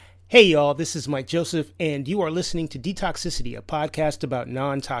Hey y'all, this is Mike Joseph, and you are listening to Detoxicity, a podcast about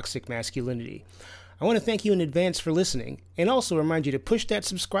non-toxic masculinity. I want to thank you in advance for listening, and also remind you to push that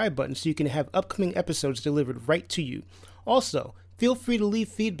subscribe button so you can have upcoming episodes delivered right to you. Also, feel free to leave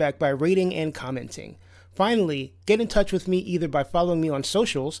feedback by rating and commenting. Finally, get in touch with me either by following me on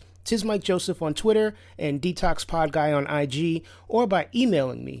socials, Tis Mike Joseph on Twitter and DetoxPodGuy on IG, or by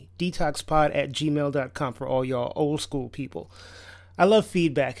emailing me, detoxpod@gmail.com for all y'all old school people. I love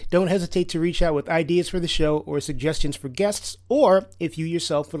feedback. Don't hesitate to reach out with ideas for the show or suggestions for guests, or if you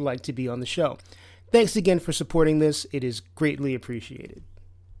yourself would like to be on the show. Thanks again for supporting this. It is greatly appreciated.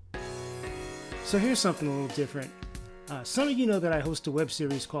 So here's something a little different. Some of you know that I host a web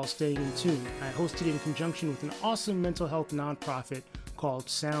series called Staying in Tune. I host it in conjunction with an awesome mental health nonprofit called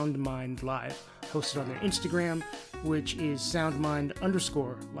Sound Mind Live. I host it on their Instagram, which is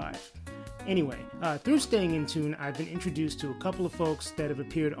soundmind_live. Anyway, through Staying in Tune, I've been introduced to a couple of folks that have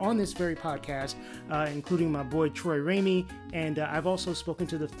appeared on this very podcast, including my boy Troy Ramey, and I've also spoken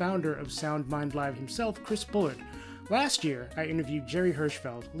to the founder of Sound Mind Live himself, Chris Bullard. Last year, I interviewed Jerry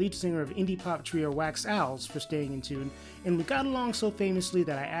Hirschfeld, lead singer of indie pop trio Wax Owls, for Staying in Tune, and we got along so famously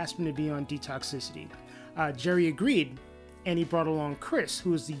that I asked him to be on Detoxicity. Jerry agreed, and he brought along Chris,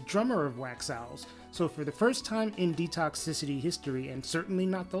 who is the drummer of Wax Owls. So for the first time in Detoxicity history, and certainly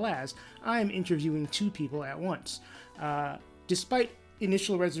not the last, I am interviewing two people at once. Despite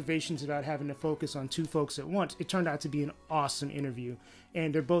initial reservations about having to focus on two folks at once, it turned out to be an awesome interview,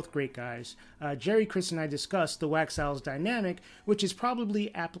 and they're both great guys. Jerry, Chris, and I discussed the Wax Owls dynamic, which is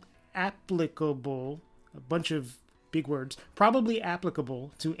probably applicable, a bunch of big words, probably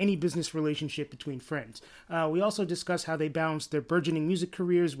applicable to any business relationship between friends. We also discuss how they balance their burgeoning music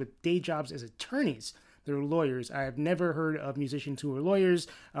careers with day jobs as attorneys. They're lawyers. I have never heard of musicians who are lawyers,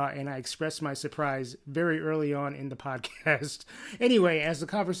 and I expressed my surprise very early on in the podcast. Anyway, as the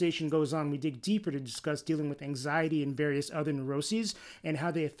conversation goes on, we dig deeper to discuss dealing with anxiety and various other neuroses and how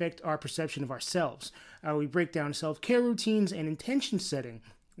they affect our perception of ourselves. We break down self-care routines and intention setting,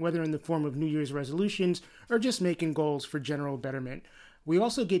 whether in the form of New Year's resolutions or just making goals for general betterment. We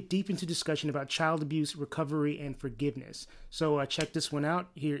also get deep into discussion about child abuse, recovery, and forgiveness. So check this one out.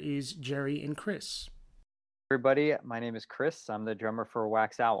 Here is Jerry and Chris. Everybody, my name is Chris. I'm the drummer for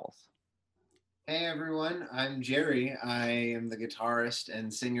Wax Owls. Hey everyone, I'm Jerry. I am the guitarist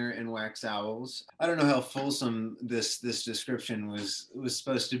and singer in Wax Owls. I don't know how fulsome this description was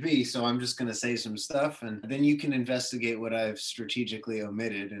supposed to be, so I'm just going to say some stuff, and then you can investigate what I've strategically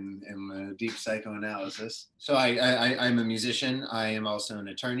omitted in the deep psychoanalysis. So I'm a musician. I am also an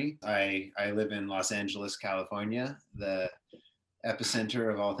attorney. I live in Los Angeles, California, the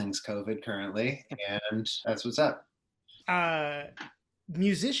epicenter of all things COVID currently, and that's what's up.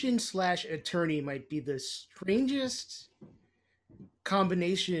 Musician / attorney might be the strangest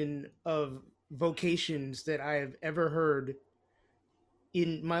combination of vocations that I have ever heard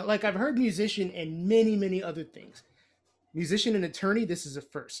in my, like, I've heard musician and many other things. Musician and attorney, this is a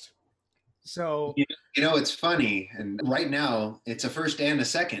first. So you know it's funny, and right now it's a first and a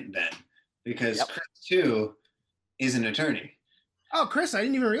second then, because yep. Chris too is an attorney. Oh, Chris, I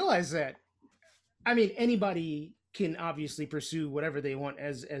didn't even realize that. I mean, anybody can obviously pursue whatever they want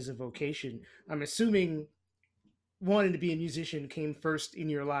as a vocation. I'm assuming wanting to be a musician came first in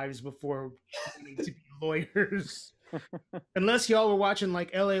your lives before wanting to be lawyers. Unless y'all were watching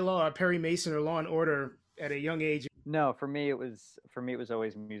like LA Law or Perry Mason or Law and Order at a young age. No, for me it was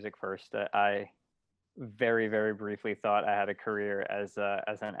always music first. I very briefly thought I had a career as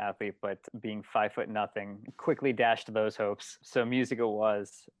an athlete, but being 5'0" quickly dashed those hopes. So music it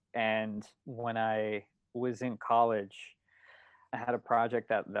was. And when I was in college, I had a project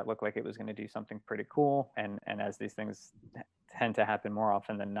that looked like it was going to do something pretty cool. And as these things tend to happen more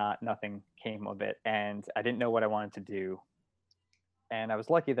often than not, nothing came of it. And I didn't know what I wanted to do. And I was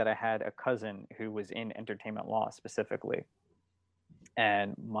lucky that I had a cousin who was in entertainment law specifically.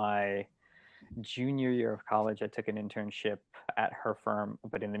 And my junior year of college, I took an internship at her firm,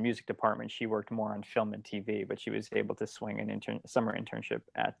 but in the music department. She worked more on film and TV, but she was able to swing an summer internship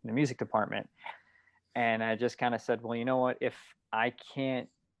at the music department. And I just kind of said, well, you know what? If I can't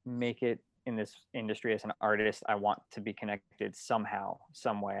make it in this industry as an artist, I want to be connected somehow,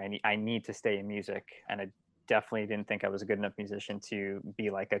 some way. I need to stay in music. And I definitely didn't think I was a good enough musician to be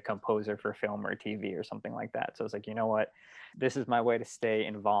like a composer for film or TV or something like that. So I was like, you know what? This is my way to stay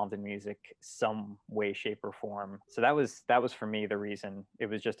involved in music some way, shape, or form. So that was for me the reason. It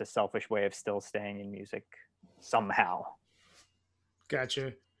was just a selfish way of still staying in music somehow.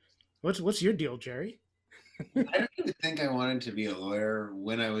 Gotcha. What's your deal, Jerry? I don't even think I wanted to be a lawyer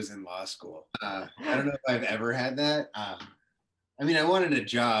when I was in law school. I don't know if I've ever had that. I mean, I wanted a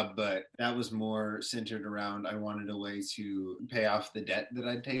job, but that was more centered around I wanted a way to pay off the debt that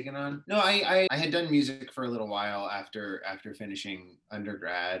I'd taken on. No, I had done music for a little while after finishing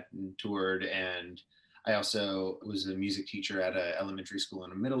undergrad and toured, and I also was a music teacher at an elementary school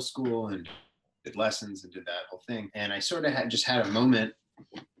and a middle school and did lessons and did that whole thing. And I sort of had a moment,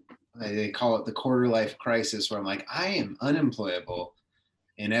 they call it the quarter life crisis, where I'm like, I am unemployable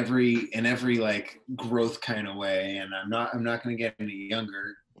in every like growth kind of way, and I'm not going to get any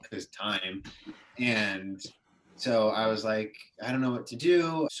younger because time. And so I was like, I don't know what to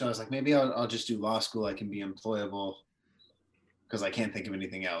do. So I was like, maybe I'll just do law school. I can be employable because I can't think of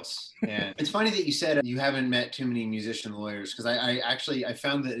anything else. And it's funny that you said you haven't met too many musician lawyers, because I actually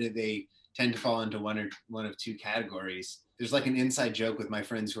found that they tend to fall into one of two categories. There's like an inside joke with my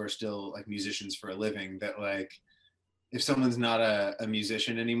friends who are still like musicians for a living that like, if someone's not a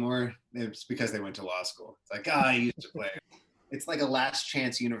musician anymore, it's because they went to law school. It's like, I used to play. It's like a last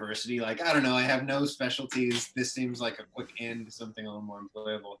chance university. Like, I don't know, I have no specialties. This seems like a quick end to something a little more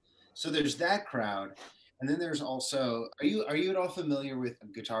employable. So there's that crowd. And then there's also, are you at all familiar with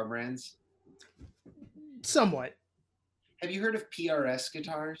guitar brands? Somewhat. Have you heard of PRS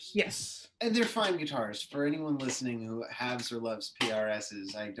guitars? Yes. And they're fine guitars. For anyone listening who has or loves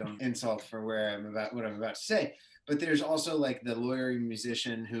PRSs, I don't insult for what I'm about to say. But there's also like the lawyer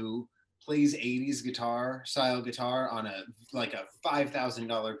musician who plays 80s style guitar on a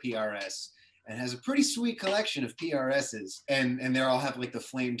 $5,000 PRS and has a pretty sweet collection of PRSs. And they all have like the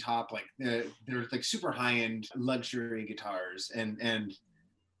flame top, like they're like super high-end luxury guitars. And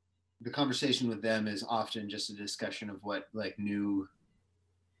the conversation with them is often just a discussion of what like new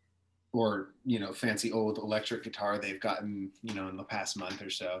or, fancy old electric guitar they've gotten, in the past month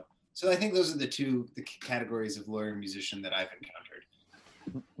or so. So I think those are the categories of lawyer musician that I've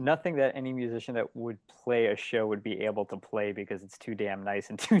encountered. Nothing that any musician that would play a show would be able to play because it's too damn nice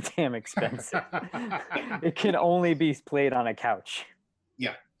and too damn expensive. It can only be played on a couch.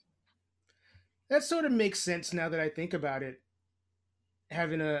 Yeah. That sort of makes sense now that I think about it.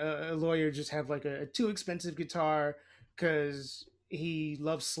 Having a lawyer just have like a too expensive guitar because he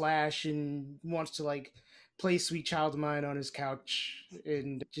loves Slash and wants to like play Sweet Child of Mine on his couch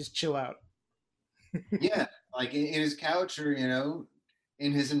and just chill out. Yeah, like in his couch or,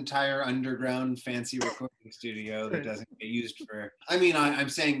 in his entire underground fancy recording studio that doesn't get used for. I mean, I'm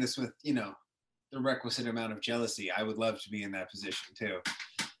saying this with, the requisite amount of jealousy. I would love to be in that position too.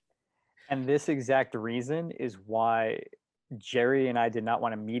 And this exact reason is why Jerry and I did not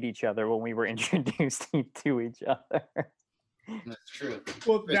want to meet each other when we were introduced to each other. That's true.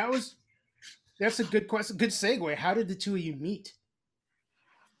 Well, that's a good question. Good segue. How did the two of you meet?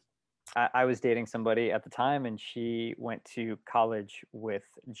 I was dating somebody at the time, and she went to college with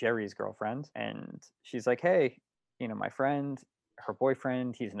Jerry's girlfriend. And she's like, hey, my friend, her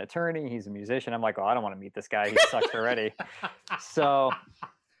boyfriend, he's an attorney, he's a musician. I'm like, oh, I don't want to meet this guy. He sucks already. So,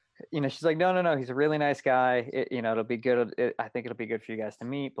 she's like, no, he's a really nice guy. It'll be good. I think it'll be good for you guys to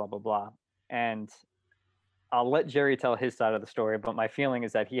meet, blah, blah, blah. And I'll let Jerry tell his side of the story, but my feeling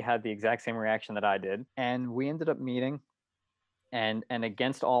is that he had the exact same reaction that I did. And we ended up meeting, and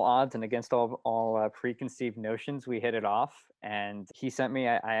against all odds and against all preconceived notions, we hit it off. And he sent me,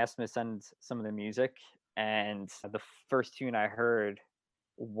 I asked him to send some of the music, and the first tune I heard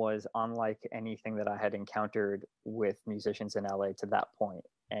was unlike anything that I had encountered with musicians in LA to that point.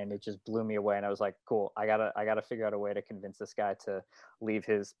 And it just blew me away. And I was like, cool, I gotta figure out a way to convince this guy to leave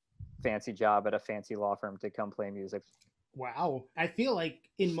his fancy job at a fancy law firm to come play music. Wow. I feel like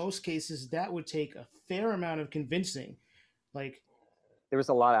in most cases that would take a fair amount of convincing. Like, there was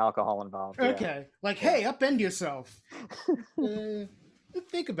a lot of alcohol involved. Okay. Yeah. Like, hey, upend yourself.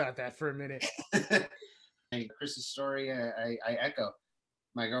 Think about that for a minute. Chris's story, I echo.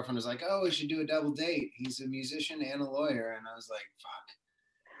 My girlfriend was like, oh, we should do a double date. He's a musician and a lawyer. And I was like, fuck.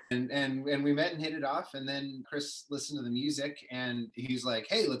 And we met and hit it off. And then Chris listened to the music and he's like,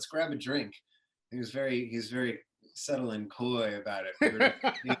 hey, let's grab a drink. He was very subtle and coy about it. We were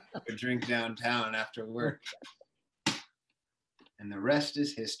going to drink downtown after work. And the rest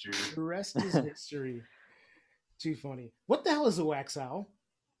is history. The rest is history. Too funny. What the hell is a wax owl?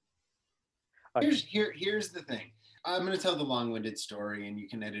 Here's the thing. I'm going to tell the long-winded story, and you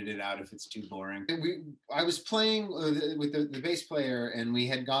can edit it out if it's too boring. I was playing with the bass player, and we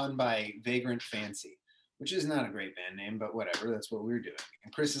had gone by Vagrant Fancy, which is not a great band name, but whatever. That's what we were doing.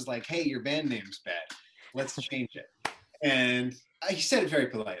 And Chris is like, hey, your band name's bad. Let's change it. And he said it very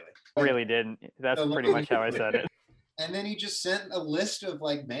politely. Really didn't. That's pretty much how I said it. And then he just sent a list of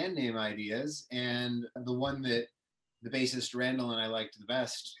like band name ideas, and the one that the bassist Randall and I liked the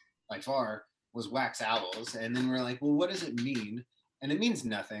best by far was Wax Owls. And then we're like, well, what does it mean? And it means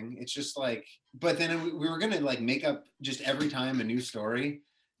nothing. It's just like, but then we were gonna like make up just every time a new story,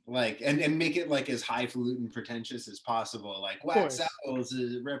 like and make it like as highfalutin pretentious as possible. Like Wax Owls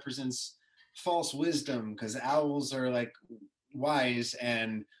represents false wisdom because owls are like wise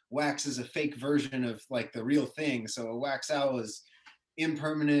and wax is a fake version of like the real thing. So a wax owl is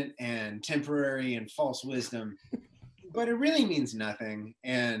impermanent and temporary and false wisdom. But it really means nothing.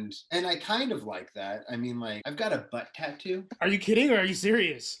 And I kind of like that. I mean, like, I've got a butt tattoo. Are you kidding or are you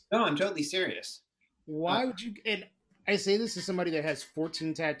serious? No, I'm totally serious. Why would you, and I say this as somebody that has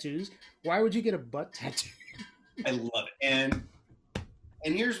 14 tattoos, why would you get a butt tattoo? I love it.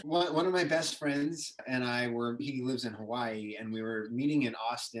 And here's one of my best friends and he lives in Hawaii, and we were meeting in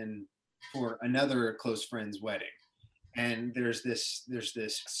Austin for another close friend's wedding. And there's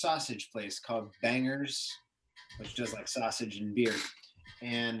this sausage place called Bangers, which does like sausage and beer.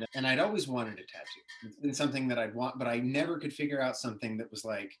 And I'd always wanted a tattoo. It's been something that I'd want, but I never could figure out something that was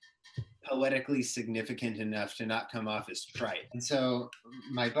like poetically significant enough to not come off as trite. And so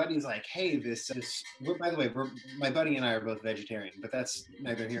my buddy's like, hey, this by the way, my buddy and I are both vegetarian, but that's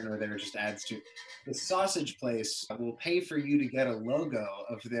neither here nor there, just adds to the sausage place will pay for you to get a logo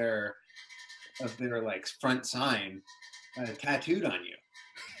of their like front sign tattooed on you.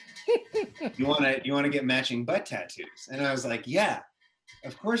 you want to get matching butt tattoos? And I was like, yeah,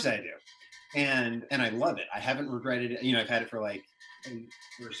 of course I do. And I love it. I haven't regretted it. I've had it for like 8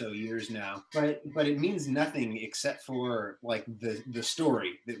 or so years now, but it means nothing except for like the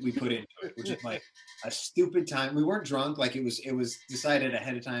story that we put into it, which is like a stupid time. We weren't drunk, like it was decided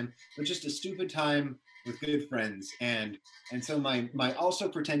ahead of time, but just a stupid time with good friends. And so my also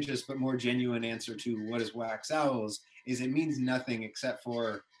pretentious but more genuine answer to what is Wax Owls is it means nothing except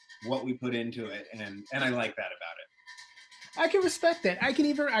for what we put into it, and I like that about it. I can respect that. I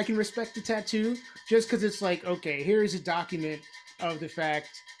can respect the tattoo just because it's like, okay, here is a document of the fact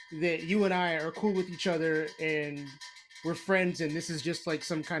that you and I are cool with each other and we're friends, and this is just like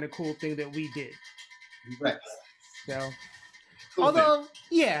some kind of cool thing that we did. Right. So, cool although, thing.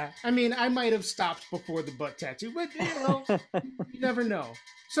 Yeah, I mean, I might have stopped before the butt tattoo, but you never know.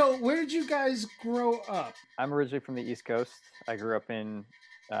 So, where did you guys grow up? I'm originally from the East Coast. I grew up in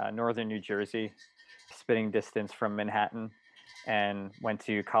northern New Jersey, spitting distance from Manhattan, and went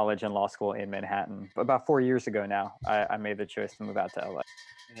to college and law school in Manhattan. About 4 years ago now, I made the choice to move out to LA.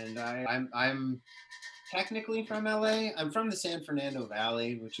 And I'm technically from LA. I'm from the San Fernando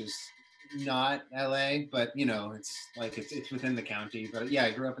Valley, which is not LA, but it's like it's within the county. But yeah,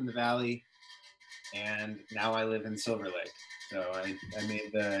 I grew up in the Valley, and now I live in Silver Lake. So I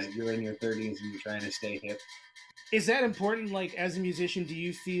made you're in your 30s and you're trying to stay hip. Is that important? Like, as a musician, do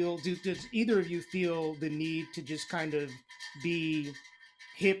you feel, does either of you feel the need to just kind of be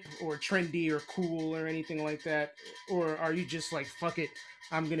hip or trendy or cool or anything like that? Or are you just like, fuck it,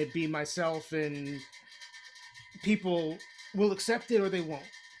 I'm going to be myself and people will accept it or they won't?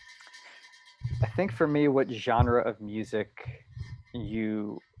 I think for me, what genre of music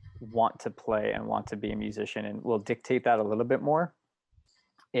you want to play and want to be a musician and will dictate that a little bit more.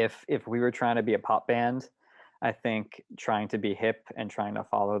 If we were trying to be a pop band, I think trying to be hip and trying to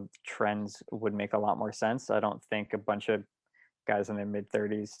follow trends would make a lot more sense. I don't think a bunch of guys in their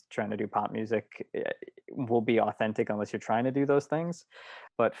mid-30s trying to do pop music will be authentic unless you're trying to do those things.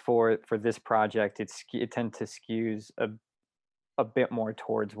 But for this project, it tends to skews a bit more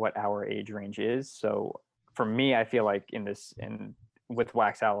towards what our age range is. So for me, I feel like with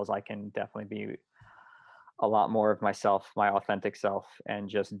Wax Owls, I can definitely be a lot more of myself, my authentic self, and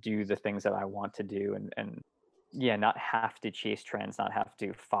just do the things that I want to do and yeah, not have to chase trends, not have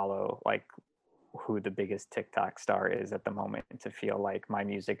to follow like who the biggest TikTok star is at the moment to feel like my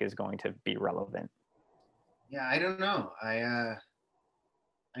music is going to be relevant. Yeah, I don't know. I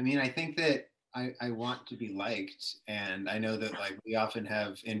mean, I think that I want to be liked, and I know that like we often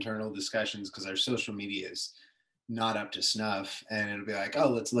have internal discussions because our social media is not up to snuff, and it'll be like, oh,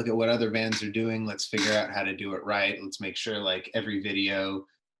 let's look at what other bands are doing, let's figure out how to do it right, let's make sure like every video,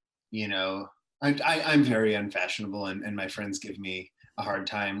 I'm very unfashionable, and my friends give me a hard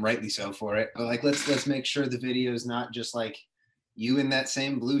time, rightly so, for it. But like, let's make sure the video is not just like you in that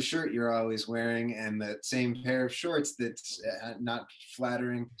same blue shirt you're always wearing and that same pair of shorts that's not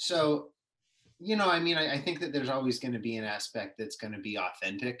flattering. So, I mean, I think that there's always going to be an aspect that's going to be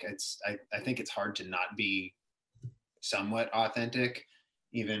authentic. I think it's hard to not be somewhat authentic,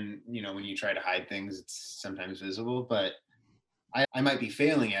 even when you try to hide things, it's sometimes visible. But I might be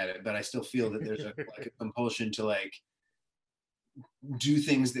failing at it, but I still feel that there's a compulsion to like do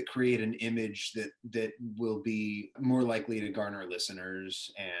things that create an image that will be more likely to garner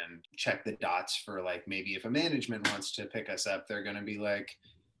listeners and check the dots for, like, maybe if a management wants to pick us up, they're going to be like,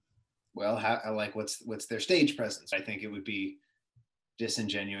 well, how, like, what's their stage presence? I think it would be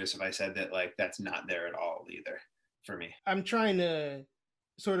disingenuous if I said that, like, that's not there at all either for me. I'm trying to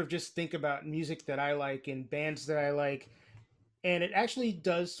sort of just think about music that I like and bands that I like, and it actually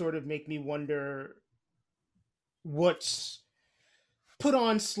does sort of make me wonder what's put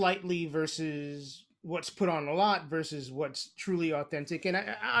on slightly versus what's put on a lot versus what's truly authentic. And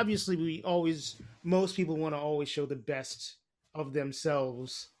obviously, most people want to always show the best of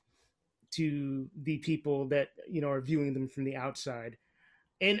themselves to the people that are viewing them from the outside.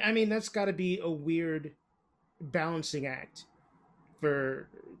 And I mean, that's got to be a weird balancing act for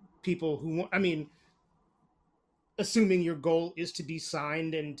people who I mean, assuming your goal is to be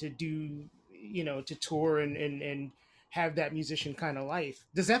signed and to do, to tour and have that musician kind of life.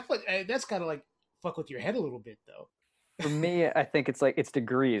 Does that that's got to like fuck with your head a little bit though? For me, I think it's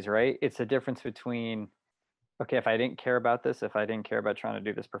degrees, right? It's a difference between, okay, if I didn't care about this, if I didn't care about trying to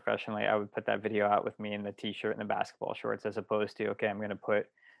do this professionally, I would put that video out with me in the t-shirt and the basketball shorts, as opposed to, okay, I'm going to put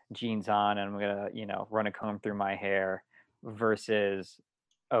jeans on and I'm going to, run a comb through my hair, versus,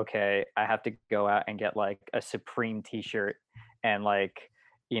 okay, I have to go out and get like a Supreme t-shirt and like,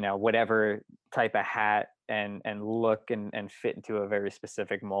 whatever type of hat and look and fit into a very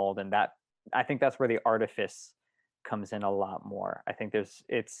specific mold. And that, I think that's where the artifice comes in a lot more. I think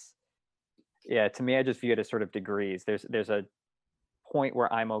yeah, to me, I just view it as sort of degrees. There's a point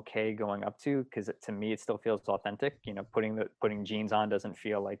where I'm okay going up to, because to me it still feels authentic. Putting jeans on doesn't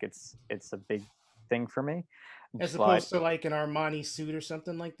feel like it's a big thing for me. As opposed to like an Armani suit or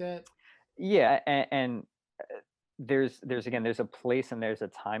something like that. Yeah, and there's a place and there's a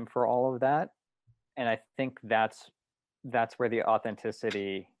time for all of that, and I think that's where the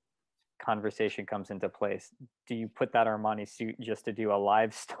authenticity conversation comes into place. Do you put that Armani suit just to do a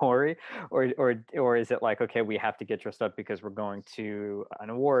live story, or is it like, okay, we have to get dressed up because we're going to an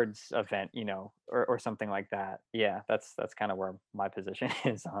awards event, or something like that? Yeah, that's kind of where my position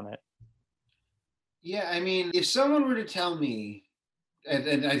is on it. Yeah, I mean, if someone were to tell me,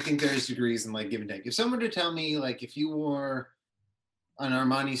 and I think there's degrees in like give and take. If someone were to tell me, like, if you wore an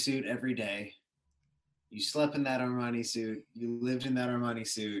Armani suit every day, you slept in that Armani suit, you lived in that Armani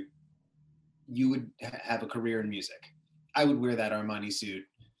suit, you would have a career in music. I would wear that Armani suit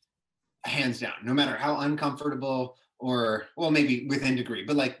hands down, no matter how uncomfortable or, well, maybe within degree,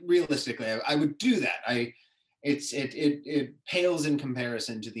 but like realistically, I would do that. It pales in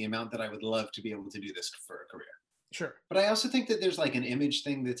comparison to the amount that I would love to be able to do this for a career. Sure. But I also think that there's like an image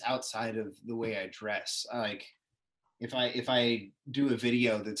thing that's outside of the way I dress. Like if I do a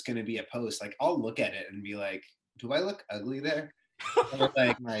video that's going to be a post, like I'll look at it and be like, do I look ugly there? Or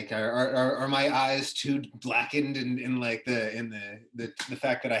like are my eyes too blackened in like the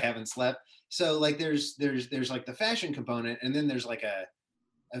fact that I haven't slept? So like there's like the fashion component, and then there's like a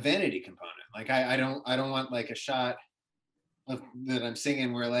vanity component. Like I don't want like a shot of that I'm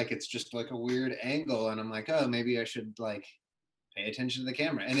singing where like it's just like a weird angle and I'm like, oh, maybe I should like pay attention to the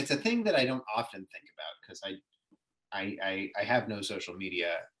camera. And it's a thing that I don't often think about because I have no social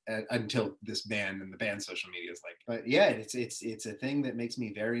media until this band, and the band social media is like, but yeah, it's a thing that makes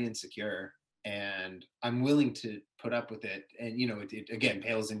me very insecure, and I'm willing to put up with it. And it again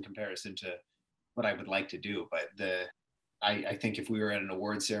pales in comparison to what I would like to do. But I think if we were at an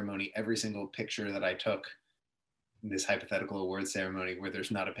award ceremony, every single picture that I took in this hypothetical award ceremony where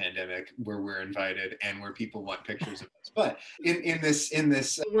there's not a pandemic, where we're invited and where people want pictures of us. But in this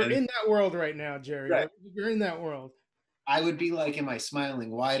we're in that world right now, Jerry. Right. You're in that world. I would be like, am I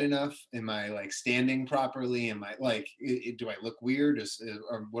smiling wide enough? Am I like standing properly? Am I like, do I look weird?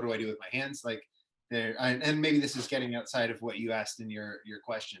 Or what do I do with my hands? Like there, and maybe this is getting outside of what you asked in your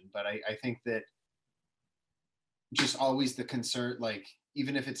question, but I think that just always the concern, like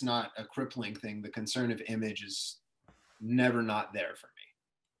even if it's not a crippling thing, the concern of image is never not there for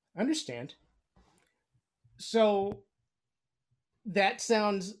me. I understand. So that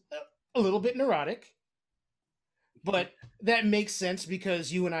sounds a little bit neurotic, but that makes sense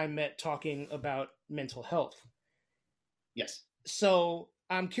because you and I met talking about mental health. Yes. So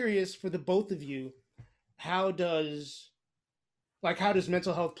I'm curious for the both of you, how does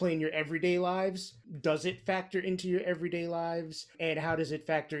mental health play in your everyday lives? Does it factor into your everyday lives? And how does it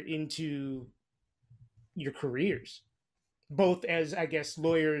factor into your careers? Both as, I guess,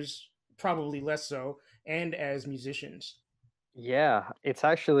 lawyers, probably less so, and as musicians. Yeah, it's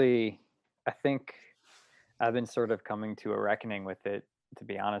actually, I think I've been sort of coming to a reckoning with it, to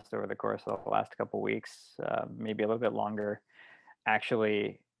be honest, over the course of the last couple of weeks, maybe a little bit longer.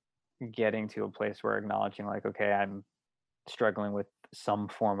 actually getting to a place where acknowledging like, okay, I'm struggling with some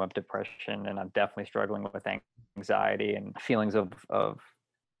form of depression, and I'm definitely struggling with anxiety and feelings of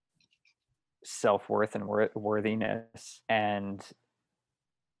self-worth and worthiness. And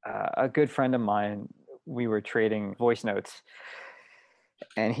a good friend of mine, we were trading voice notes,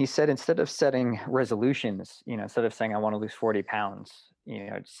 and he said, instead of setting resolutions, instead of saying I want to lose 40 pounds,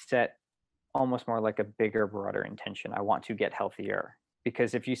 set almost more like a bigger, broader intention. I want to get healthier.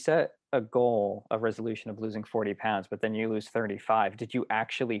 Because if you set a goal, a resolution of losing 40 pounds, but then you lose 35, did you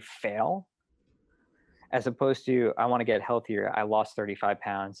actually fail? As opposed to, I want to get healthier. I lost 35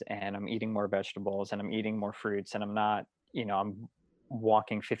 pounds and I'm eating more vegetables and I'm eating more fruits and I'm not, I'm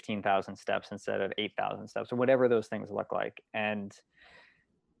walking 15,000 steps instead of 8,000 steps, or whatever those things look like. And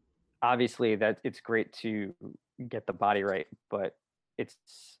obviously that it's great to get the body right, but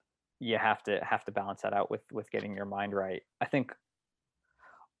it's, you have to balance that out with getting your mind right. I think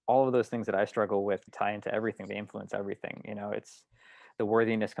all of those things that I struggle with tie into everything. They influence everything. It's, the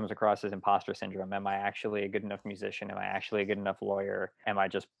worthiness comes across as imposter syndrome. Am I actually a good enough musician? Am I actually a good enough lawyer? Am I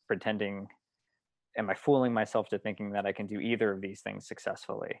just pretending? Am I fooling myself to thinking that I can do either of these things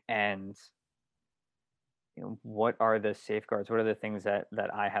successfully? And what are the safeguards? What are the things that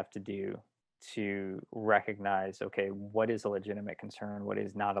I have to do to recognize, okay, what is a legitimate concern? What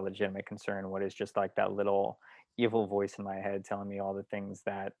is not a legitimate concern? What is just like that little evil voice in my head telling me all the things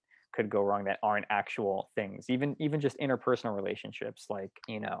that could go wrong that aren't actual things? Even just interpersonal relationships, like,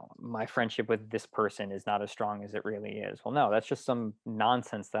 my friendship with this person is not as strong as it really is. Well, no, that's just some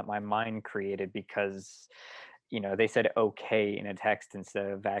nonsense that my mind created because they said okay in a text instead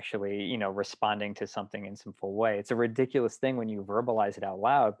of actually, responding to something in some full way. It's a ridiculous thing when you verbalize it out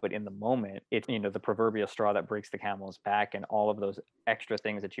loud, but in the moment, it's, the proverbial straw that breaks the camel's back, and all of those extra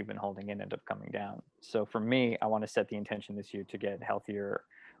things that you've been holding in end up coming down. So for me, I want to set the intention this year to get healthier,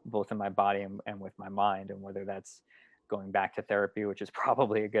 both in my body and with my mind, and whether that's going back to therapy, which is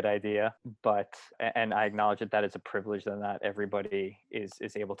probably a good idea, and I acknowledge that is a privilege that not everybody is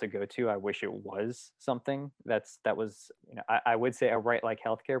able to go to. I wish it was something that was, I would say a right like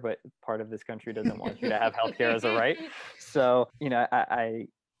healthcare, but part of this country doesn't want you to have healthcare as a right. So, I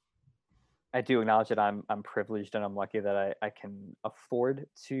do acknowledge that I'm privileged and I'm lucky that I can afford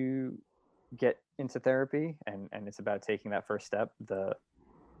to get into therapy, and it's about taking that first step.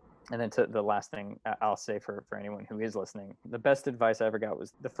 And then to the last thing I'll say for anyone who is listening, the best advice I ever got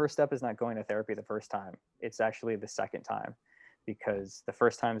was the first step is not going to therapy the first time. It's actually the second time, because the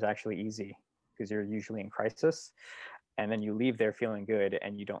first time is actually easy because you're usually in crisis. And then you leave there feeling good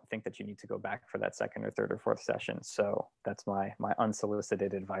and you don't think that you need to go back for that second or third or fourth session. So that's my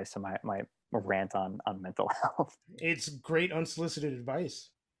unsolicited advice and my rant on mental health. It's great unsolicited advice.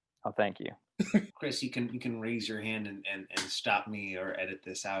 Oh, thank you. Chris, you can raise your hand and stop me or edit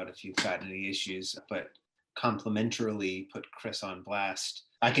this out if you've got any issues, but complimentarily put Chris on blast.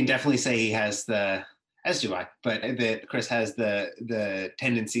 I can definitely say he has as do I, but that Chris has the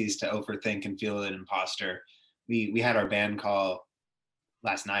tendencies to overthink and feel an imposter. We had our band call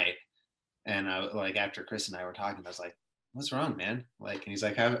last night, and after Chris and I were talking, I was like, "What's wrong, man?" And he's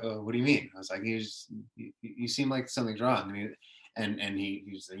like, "What do you mean?" I was like, "You seem like something's wrong." And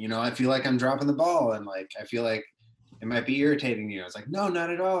he's like, I feel like I'm dropping the ball, and I feel like it might be irritating you. I was like, no, not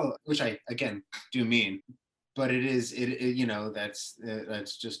at all, which I again do mean, but that's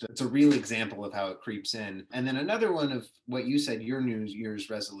just it's a real example of how it creeps in. And then another one of what you said, your New Year's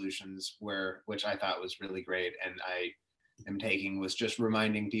resolutions, which I thought was really great, and I am taking, was just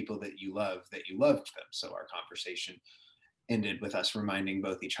reminding people that you loved them. So our conversation ended with us reminding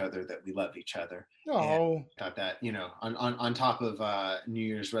both each other that we love each other. Oh, and I thought that, on top of New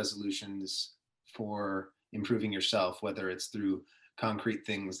Year's resolutions for improving yourself, whether it's through concrete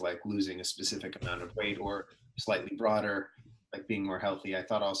things like losing a specific amount of weight, or slightly broader, like being more healthy, I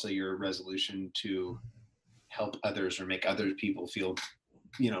thought also your resolution to help others or make other people feel,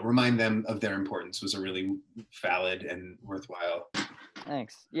 remind them of their importance, was a really valid and worthwhile.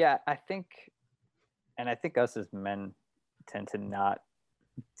 Thanks. Yeah, I think us as men tend to not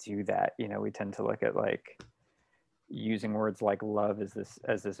do that. We tend to look at using words like love as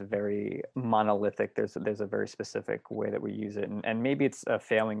this very monolithic. There's a very specific way that we use it, and maybe it's a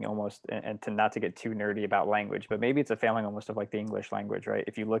failing almost, and to not to get too nerdy about language, but maybe it's a failing almost of the English language, right?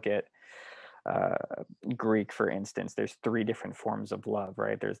 If you look at Greek, for instance, there's 3 different forms of love,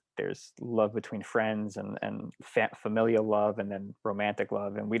 right? There's love between friends, and familial love, and then romantic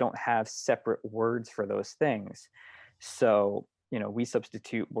love, and we don't have separate words for those things. So we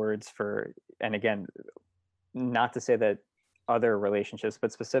substitute words for, and again, not to say that other relationships,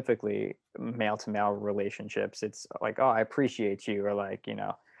 but specifically male to male relationships, it's like, oh, I appreciate you, or like,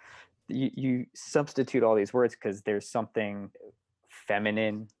 you substitute all these words because there's something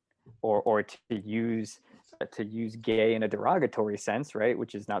feminine, or to use gay in a derogatory sense, right?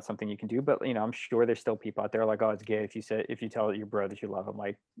 Which is not something you can do. But I'm sure there's still people out there like, oh, it's gay if you tell your bro that you love him.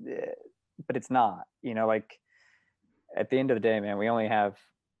 Like, but it's not. Like at the end of the day, man, we only have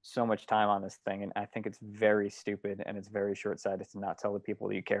so much time on this thing, and I think it's very stupid and it's very short-sighted to not tell the people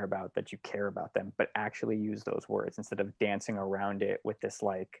that you care about them, but actually use those words instead of dancing around it with this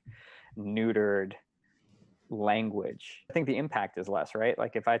like neutered language. I think the impact is less, right?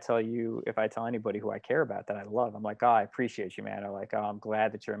 Like if I tell anybody who I care about that I love, I'm like, oh, I appreciate you, man, or like, oh, I'm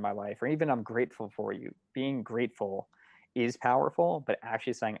glad that you're in my life, or even I'm grateful for you. Being grateful is powerful, but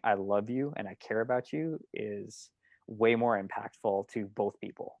actually saying I love you and I care about you is way more impactful to both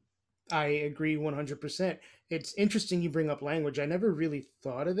people. I agree 100%. It's interesting you bring up language. I never really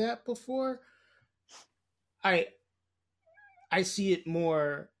thought of that before. I see it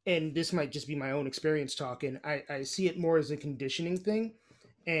more, and this might just be my own experience talking, I see it more as a conditioning thing.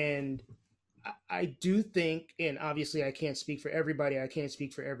 And I do think, and obviously I can't speak for everybody, I can't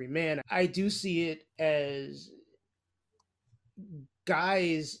speak for every man, I do see it as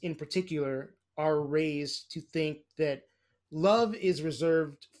guys in particular are raised to think that love is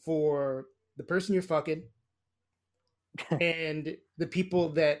reserved for the person you're fucking and the people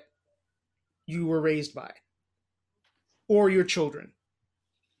that you were raised by, or your children.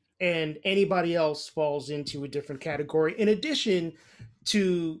 And anybody else falls into a different category, in addition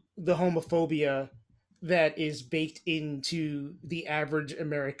to the homophobia that is baked into the average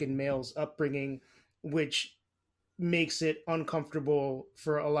American male's upbringing, which makes it uncomfortable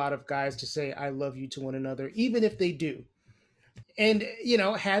for a lot of guys to say I love you to one another, even if they do. And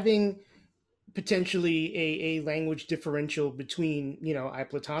having potentially a language differential between I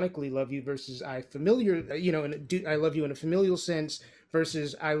platonically love you versus I familiar and I love you in a familial sense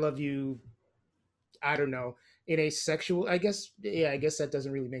versus I love you, I don't know, in a sexual, I guess that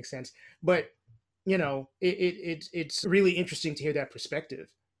doesn't really make sense, but it's really interesting to hear that perspective.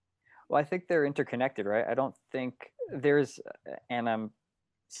 Well, I think they're interconnected, right? I don't think there's, and I'm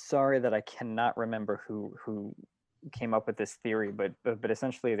sorry that I cannot remember who came up with this theory, but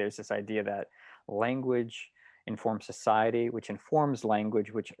essentially there's this idea that language informs society, which informs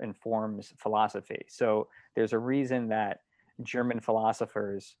language, which informs philosophy. So there's a reason that German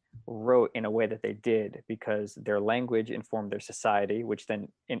philosophers wrote in a way that they did, because their language informed their society, which then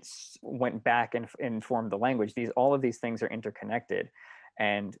went back and informed the language. All of these things are interconnected.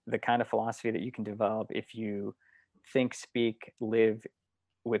 And the kind of philosophy that you can develop if you think, speak, live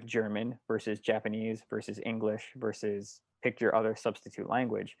with German versus Japanese versus English versus pick your other substitute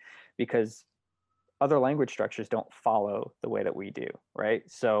language, because other language structures don't follow the way that we do, right?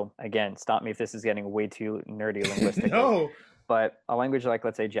 So again, stop me if this is getting way too nerdy linguistic. No. But a language like,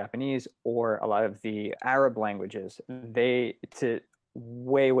 let's say, Japanese, or a lot of the Arab languages, to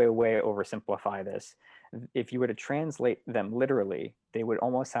way oversimplify this, if you were to translate them literally, they would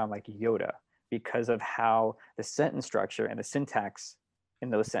almost sound like Yoda, because of how the sentence structure and the syntax in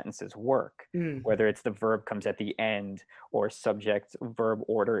those sentences work. Whether it's the verb comes at the end or subject verb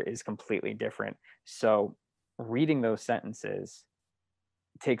order is completely different. So reading those sentences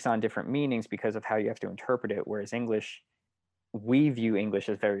takes on different meanings because of how you have to interpret it. Whereas English, we view English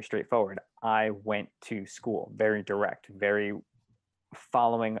as very straightforward. I went to school, very direct, very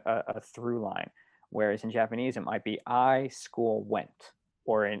following a through line. Whereas in Japanese, it might be I school went,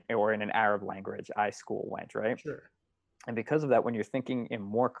 or in an Arab language, I school went, right? Sure. And because of that, when you're thinking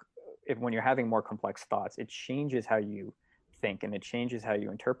when you're having more complex thoughts, it changes how you think, and it changes how you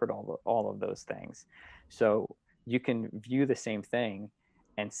interpret all of those things. So you can view the same thing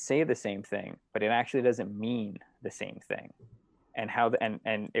and say the same thing, but it actually doesn't mean the same thing,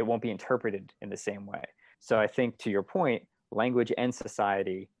 and it won't be interpreted in the same way. So I think, to your point, language and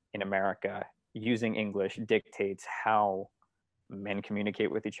society in America using English dictates how men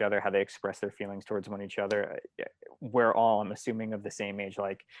communicate with each other, how they express their feelings towards one each other. We're all, I'm assuming, of the same age.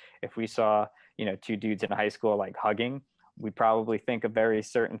 Like if we saw, two dudes in high school like hugging, we probably think a very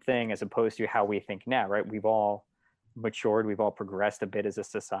certain thing as opposed to how we think now, right? We've all matured, we've all progressed a bit as a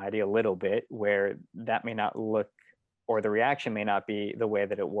society, a little bit, where that may not look, or the reaction may not be the way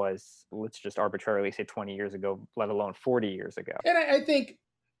that it was, let's just arbitrarily say 20 years ago, let alone 40 years ago. And I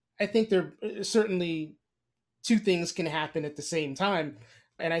think there certainly two things can happen at the same time,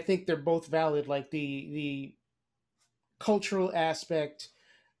 and I think they're both valid, like the cultural aspect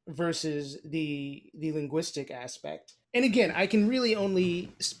versus the linguistic aspect. And again, I can really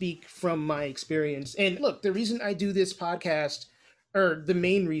only speak from my experience. And look, the reason I do this podcast, or the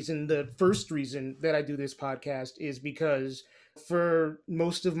main reason, the first reason that I do this podcast is because for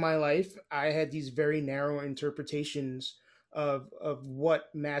most of my life, I had these very narrow interpretations of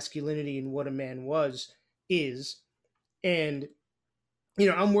what masculinity and what a man is. And,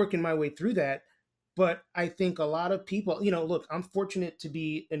 I'm working my way through that. But I think a lot of people, look, I'm fortunate to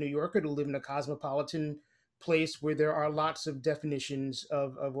be a New Yorker, to live in a cosmopolitan place where there are lots of definitions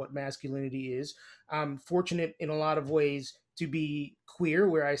of what masculinity is. I'm fortunate in a lot of ways to be queer,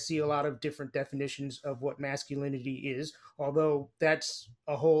 where I see a lot of different definitions of what masculinity is, although that's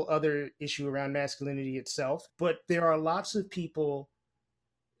a whole other issue around masculinity itself. But there are lots of people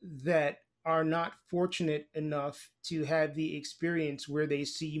that are not fortunate enough to have the experience where they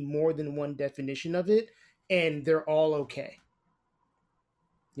see more than one definition of it and they're all okay.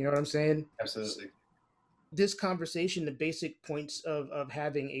 You know what I'm saying? Absolutely. This conversation, the basic points of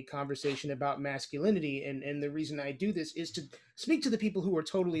having a conversation about masculinity, and the reason I do this is to speak to the people who are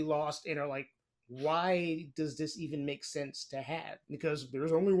totally lost and are like, why does this even make sense to have? Because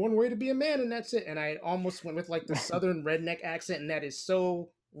there's only one way to be a man and that's it. And I almost went with like the southern redneck accent, and that is so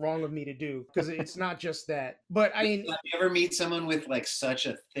wrong of me to do because it's not just that. But I mean, you ever meet someone with like such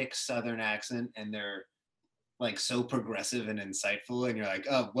a thick southern accent and they're like so progressive and insightful, and you're like,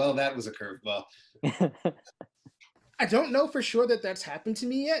 oh well, that was a curveball. I don't know for sure that that's happened to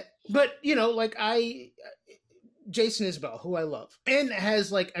me yet, but like Jason Isbell, who I love, and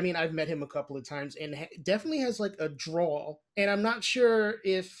has like, I mean, I've met him a couple of times, and definitely has like a drawl, and I'm not sure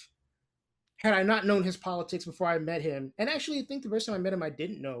if, had I not known his politics before I met him, and actually I think the first time I met him I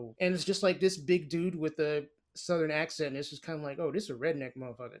didn't know, and it's just like this big dude with a southern accent, and it's just kind of like, oh, this is a redneck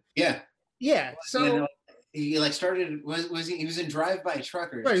motherfucker. Yeah. So he like started, was he was in Drive By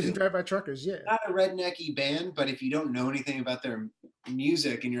Truckers. Right, he was in Drive By Truckers, yeah. Not a rednecky band, but if you don't know anything about their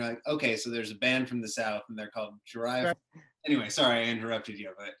music and you're like, okay, so there's a band from the South and they're called Drive. Anyway, sorry I interrupted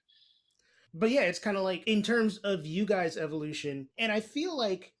you, but yeah, it's kind of like in terms of you guys' evolution, and I feel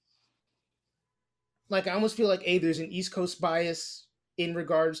like I almost feel like, there's an East Coast bias in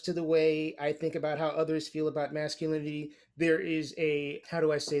regards to the way I think about how others feel about masculinity. There is a, how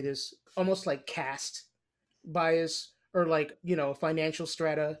do I say this, almost like caste bias, or like, financial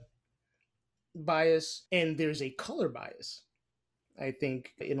strata bias, and there's a color bias, I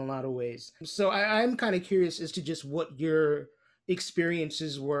think, in a lot of ways. So I'm kind of curious as to just what your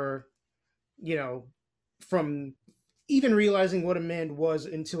experiences were, from even realizing what a man was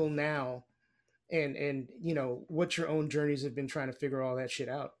until now, and what your own journeys have been trying to figure all that shit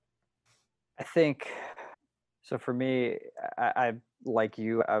out. I think so. For me, I like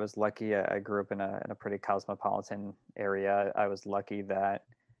you, I was lucky. I grew up in a pretty cosmopolitan area. I was lucky that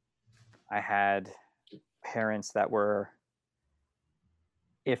I had parents that were,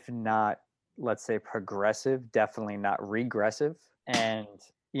 if not, let's say, progressive, definitely not regressive. And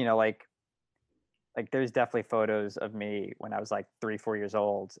like there's definitely photos of me when I was like 3-4 years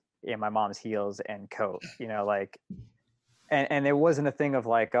old in my mom's heels and coat, like, and there wasn't a thing of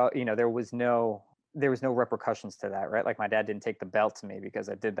like, oh, there was no repercussions to that, right? Like my dad didn't take the belt to me because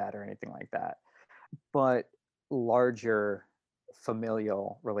I did that or anything like that. But larger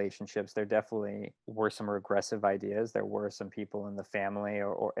familial relationships, there definitely were some regressive ideas. There were some people in the family,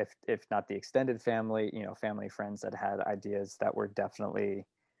 or if not the extended family, family friends that had ideas that were definitely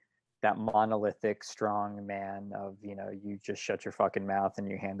that monolithic strong man of, you just shut your fucking mouth and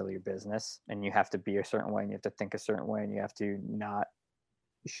you handle your business, and you have to be a certain way and you have to think a certain way and you have to not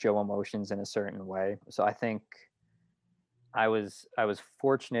show emotions in a certain way. So I think I was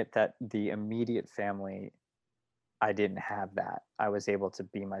fortunate that the immediate family, I didn't have that. I was able to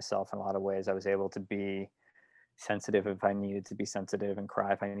be myself in a lot of ways. I was able to be sensitive if I needed to be sensitive, and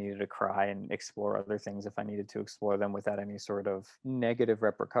cry if I needed to cry, and explore other things if I needed to explore them without any sort of negative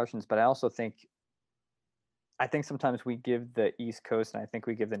repercussions. But I also think sometimes we give the East Coast, and I think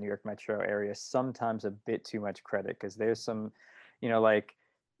we give the New York metro area sometimes a bit too much credit, because there's some, like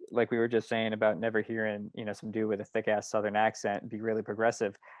we were just saying about never hearing, some dude with a thick ass Southern accent be really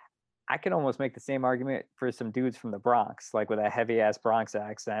progressive. I can almost make the same argument for some dudes from the Bronx, like with a heavy ass Bronx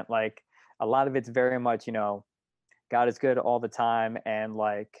accent. Like a lot of it's very much, God is good all the time, and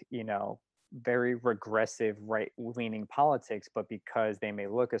like, very regressive right leaning politics, but because they may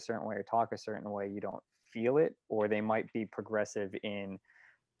look a certain way or talk a certain way, you don't feel it. Or they might be progressive in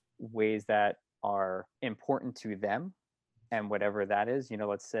ways that are important to them, and whatever that is,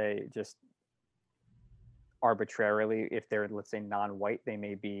 let's say just arbitrarily, if they're, let's say, non-white, they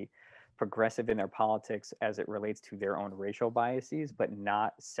may be progressive in their politics as it relates to their own racial biases, but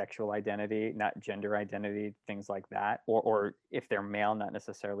not sexual identity, not gender identity, things like that. Or if they're male, not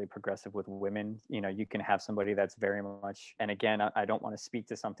necessarily progressive with women. You know, you can have somebody that's very much, and again, I don't want to speak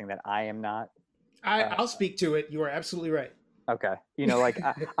to something that I am not. I'll speak to it. You are absolutely right. Okay. You know, like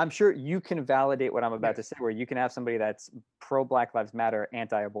I'm sure you can validate what I'm about to say, where you can have somebody that's pro Black Lives Matter,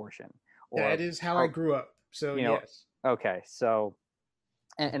 anti-abortion. Or that is how I grew up. So, you know, yes. Okay. So,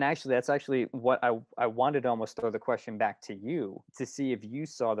 and actually, that's actually what I wanted to almost throw the question back to you to see if you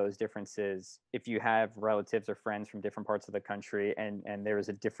saw those differences, if you have relatives or friends from different parts of the country, and there was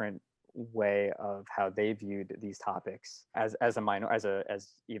a different way of how they viewed these topics as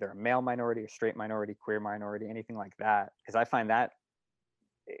either a male minority or straight minority, queer minority, anything like that. Because I find that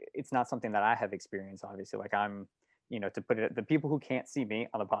it's not something that I have experienced, obviously. Like I'm, you know, to put it, the people who can't see me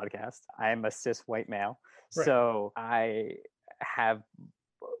on the podcast, I am a cis white male. Right. So I have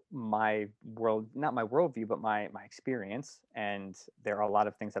my not my worldview, but my experience. And there are a lot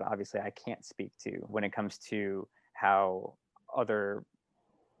of things that obviously I can't speak to when it comes to how other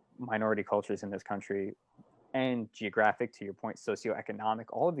minority cultures in this country, and geographic, to your point, socioeconomic,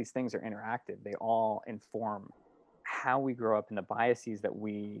 all of these things are interactive. They all inform how we grow up and the biases that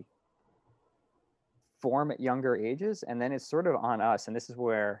we form at younger ages. And then it's sort of on us. And this is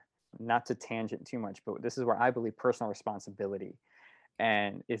where, not to tangent too much, but this is where I believe personal responsibility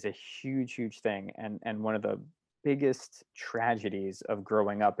and is a huge thing. And one of the biggest tragedies of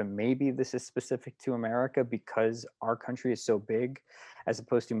growing up, and maybe this is specific to America because our country is so big, as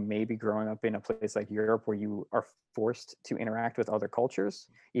opposed to maybe growing up in a place like Europe where you are forced to interact with other cultures,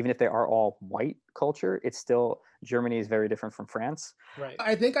 even if they are all white culture, it's still, Germany is very different from France. Right.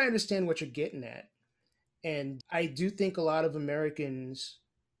 I think I understand what you're getting at. And I do think a lot of Americans,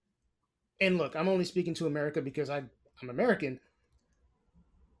 and look, I'm only speaking to America because I'm American,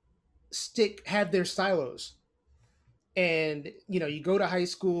 have their silos. And, you know, you go to high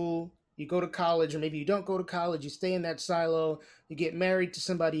school, you go to college, or maybe you don't go to college, you stay in that silo, you get married to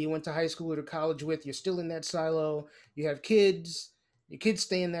somebody you went to high school or to college with, you're still in that silo, you have kids, your kids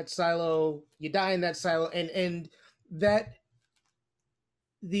stay in that silo, you die in that silo, and that,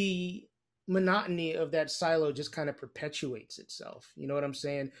 the monotony of that silo just kind of perpetuates itself. You know what I'm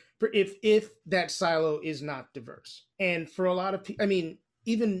saying? If that silo is not diverse. And for a lot of people, I mean,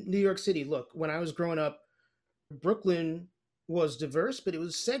 even New York City, look, when I was growing up, Brooklyn was diverse, but it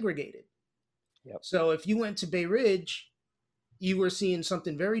was segregated. Yep. So if you went to Bay Ridge, you were seeing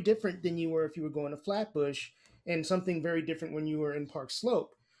something very different than you were if you were going to Flatbush, and something very different when you were in Park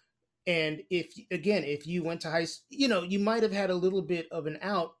Slope. And if you went to you know, you might have had a little bit of an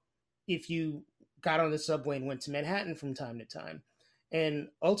out if you got on the subway and went to Manhattan from time to time. And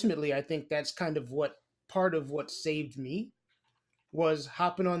ultimately, I think that's kind of part of what saved me was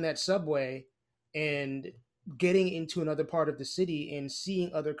hopping on that subway and getting into another part of the city and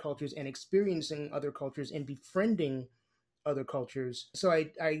seeing other cultures and experiencing other cultures and befriending other cultures. So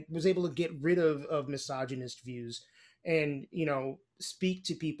I was able to get rid of misogynist views and, you know, speak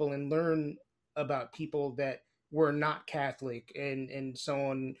to people and learn about people that were not Catholic and so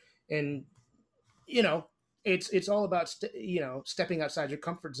on. And, you know, it's all about, stepping outside your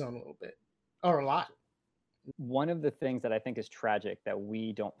comfort zone a little bit, or a lot. One of the things that I think is tragic that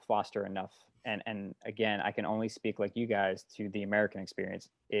we don't foster enough, and again, I can only speak like you guys to the American experience,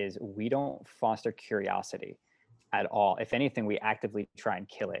 is we don't foster curiosity at all. If anything, we actively try and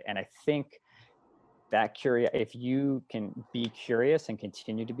kill it. And I think that if you can be curious and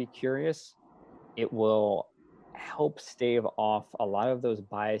continue to be curious, it will help stave off a lot of those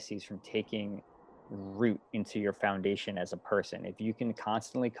biases from taking root into your foundation as a person. If you can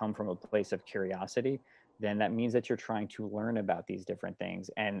constantly come from a place of curiosity, then that means that you're trying to learn about these different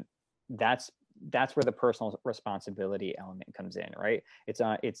things. And that's where the personal responsibility element comes in, right?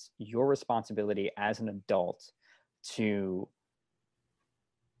 It's your responsibility as an adult to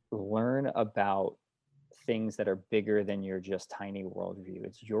learn about things that are bigger than your just tiny worldview.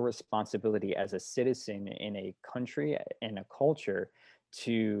 It's your responsibility as a citizen in a country, in a culture,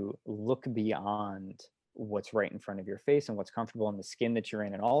 to look beyond what's right in front of your face and what's comfortable in the skin that you're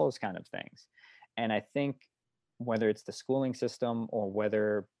in and all those kind of things. And I think whether it's the schooling system or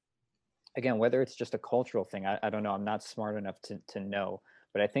whether it's just a cultural thing, I don't know, I'm not smart enough to know,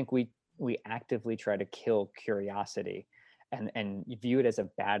 but I think we actively try to kill curiosity and view it as a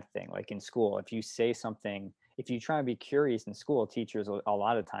bad thing. Like in school, if you say something, if you try and be curious in school, teachers, a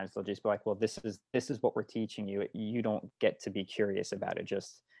lot of times they'll just be like, well, this is what we're teaching you. You don't get to be curious about it.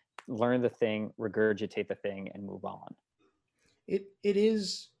 Just learn the thing, regurgitate the thing, and move on. It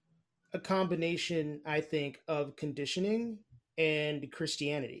is a combination, I think, of conditioning and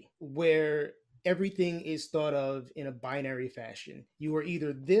Christianity, where everything is thought of in a binary fashion. You are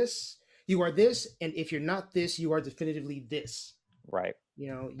either this, you are this, and if you're not this, you are definitively this. Right. You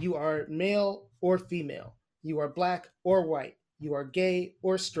know, you are male or female, you are black or white, you are gay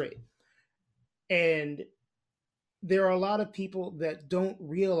or straight. And there are a lot of people that don't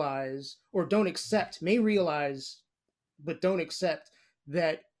realize or don't accept, may realize, but don't accept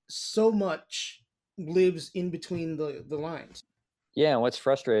that so much lives in between the lines. Yeah, and what's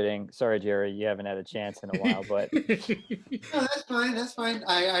frustrating, sorry, Jerry, you haven't had a chance in a while, but No, that's fine. That's fine.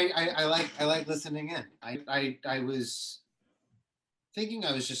 I like listening in. I was thinking,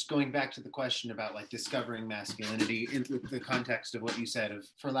 I was just going back to the question about like discovering masculinity in the context of what you said of,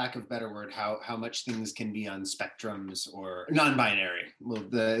 for lack of a better word, how much things can be on spectrums or non-binary. Well,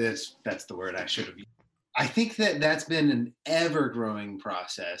 that's the word I should have used. I think that that's been an ever-growing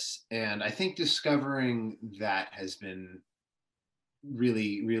process, and I think discovering that has been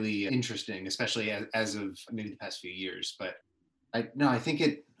really, really interesting, especially as of maybe the past few years. But I think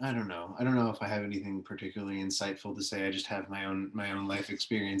it. I don't know. I don't know if I have anything particularly insightful to say. I just have my own life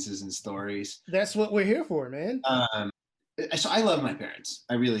experiences and stories. That's what we're here for, man. So I love my parents.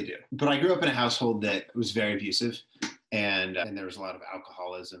 I really do. But I grew up in a household that was very abusive, and there was a lot of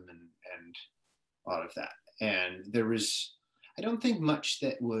alcoholism and a lot of that. And there was, I don't think much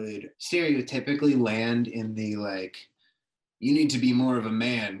that would stereotypically land in the like, you need to be more of a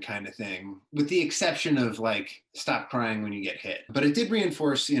man kind of thing, with the exception of like, stop crying when you get hit. But it did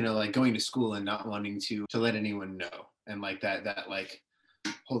reinforce, you know, like going to school and not wanting to let anyone know. And like that like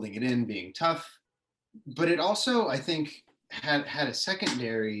holding it in, being tough. But it also, I think, had a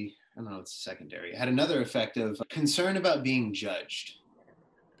secondary, I don't know, it's secondary, it had another effect of concern about being judged.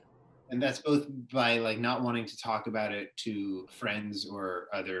 And that's both by like not wanting to talk about it to friends or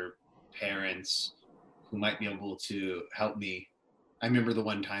other parents who might be able to help me. I remember the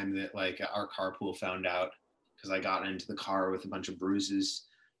one time that like our carpool found out because I got into the car with a bunch of bruises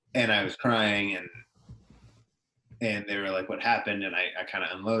and I was crying and they were like, what happened? And I kind of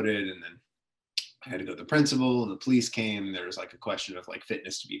unloaded, and then I had to go to the principal and the police came, and there was like a question of like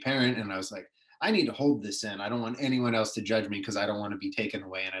fitness to be parent. And I was like, I need to hold this in. I don't want anyone else to judge me because I don't want to be taken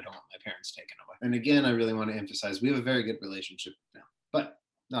away and I don't want my parents taken away. And again, I really want to emphasize we have a very good relationship now, but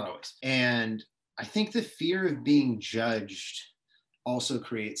not always. And I think the fear of being judged also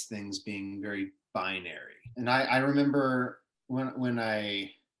creates things being very binary. And I remember when I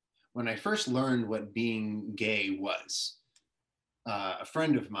first learned what being gay was, a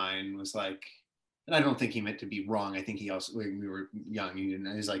friend of mine was like, and I don't think he meant to be wrong. I think he also, when we were young,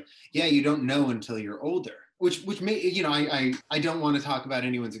 he's like, yeah, you don't know until you're older, which may, you know, I don't want to talk about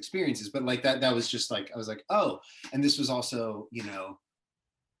anyone's experiences, but like that was just like, I was like, oh, and this was also, you know,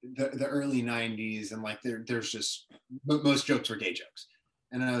 the early 90s, and like there's just, most jokes were gay jokes.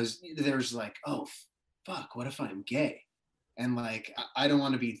 And there's like, oh, fuck, what if I'm gay? And like, I don't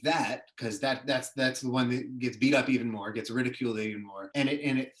want to be that, because that's the one that gets beat up even more, gets ridiculed even more. And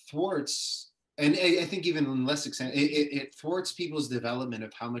it thwarts, and I think even in less extent, it thwarts people's development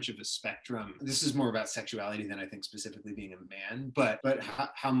of how much of a spectrum. This is more about sexuality than I think specifically being a man, but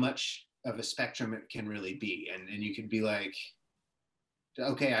how much of a spectrum it can really be. And you could be like,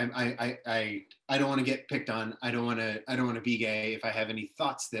 okay, I don't want to get picked on. I don't want to be gay. If I have any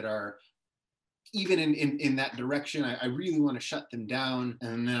thoughts that are even in that direction, I really want to shut them down.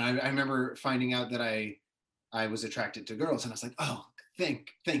 And then I remember finding out that I was attracted to girls, and I was like, oh, thank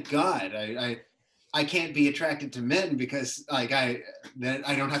God. I can't be attracted to men because like I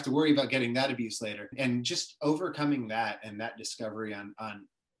don't have to worry about getting that abuse later. And just overcoming that, and that discovery on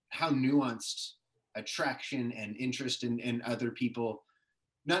how nuanced attraction and interest in other people,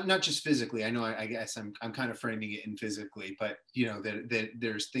 not just physically. I know I guess I'm kind of framing it in physically, but you know that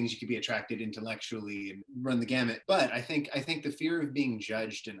there's things you could be attracted intellectually and run the gamut. But I think the fear of being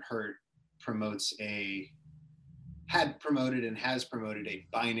judged and hurt has promoted a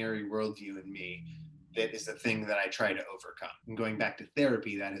binary worldview in me that is the thing that I try to overcome. And going back to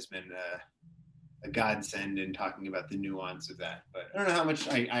therapy, that has been a godsend in talking about the nuance of that. But I don't know how much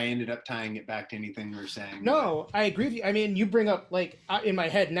I ended up tying it back to anything we're saying. No, I agree with you. I mean, you bring up, like, in my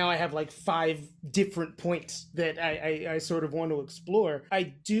head now I have like 5 different points that I sort of want to explore. I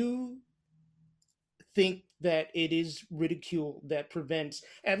do think that it is ridicule that prevents,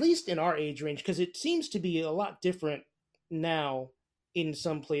 at least in our age range, because it seems to be a lot different now in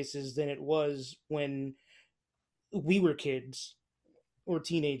some places than it was when we were kids or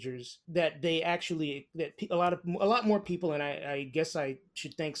teenagers, that they actually, that a lot more people, and I guess I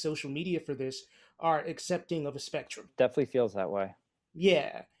should thank social media for this, are accepting of a spectrum. Definitely feels that way.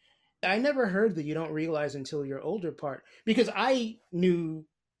 Yeah. I never heard the you don't realize until you're older part, because I knew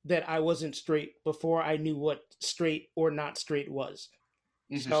that I wasn't straight before I knew what straight or not straight was.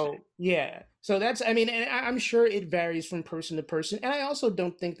 Interesting. So, yeah. So that's, I mean, and I'm sure it varies from person to person. And I also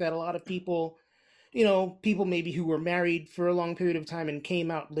don't think that a lot of people, people maybe who were married for a long period of time and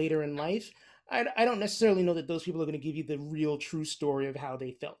came out later in life, I don't necessarily know that those people are going to give you the real true story of how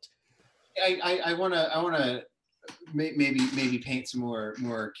they felt. I want to maybe paint some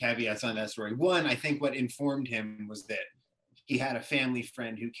more caveats on that story. One, I think what informed him was that he had a family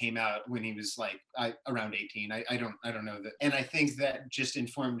friend who came out when he was like around 18. I don't know that, and I think that just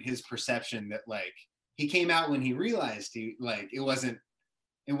informed his perception that like he came out when he realized he like it wasn't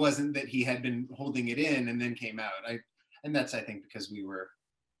that he had been holding it in and then came out. And that's I think because we were,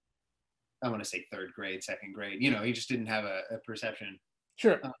 I want to say third grade, second grade. He just didn't have a perception.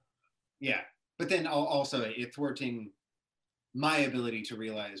 Sure. Yeah, but then also it thwarting my ability to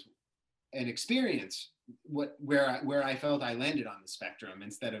realize and experience where I felt I landed on the spectrum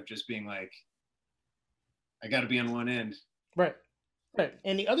instead of just being like, I got to be on one end. Right. Right.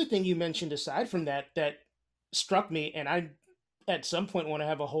 And the other thing you mentioned aside from that struck me, and I at some point want to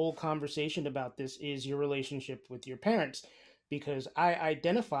have a whole conversation about this, is your relationship with your parents, because I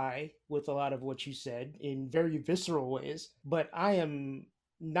identify with a lot of what you said in very visceral ways, but I'm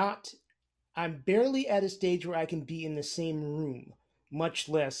barely at a stage where I can be in the same room, much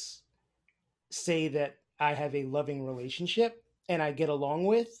less say that I have a loving relationship and I get along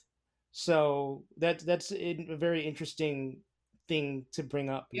with. So that's a very interesting thing to bring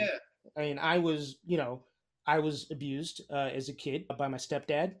up. Yeah. I mean, I was abused as a kid by my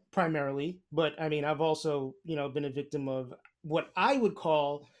stepdad primarily, but I mean, I've also, been a victim of what I would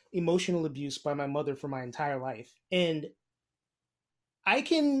call emotional abuse by my mother for my entire life. And I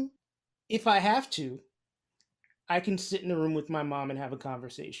can, if I have to, I can sit in a room with my mom and have a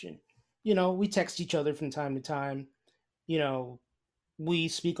conversation. We text each other from time to time. You know, we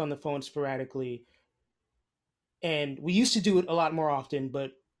speak on the phone sporadically. And we used to do it a lot more often,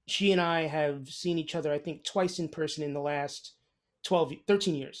 but she and I have seen each other, I think, twice in person in the last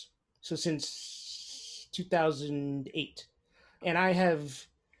 13 years. So since 2008. And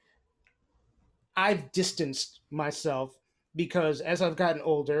I've distanced myself because as I've gotten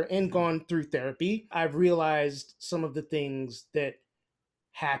older and gone through therapy, I've realized some of the things that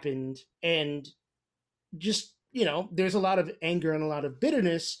happened, and just, there's a lot of anger and a lot of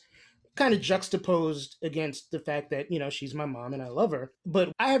bitterness kind of juxtaposed against the fact that, she's my mom and I love her.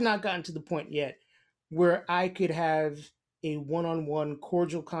 But I have not gotten to the point yet where I could have a one-on-one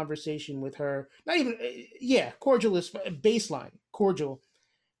cordial conversation with her. Not even, yeah, cordial is baseline, cordial,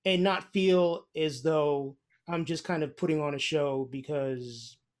 and not feel as though I'm just kind of putting on a show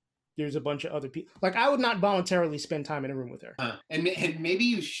because there's a bunch of other people. Like, I would not voluntarily spend time in a room with her. And maybe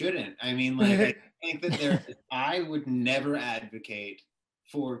you shouldn't. I mean, like, I think that I would never advocate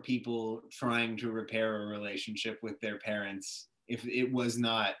for people trying to repair a relationship with their parents if it was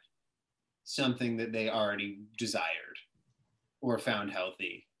not something that they already desired or found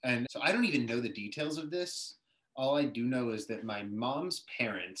healthy. And so I don't even know the details of this. All I do know is that my mom's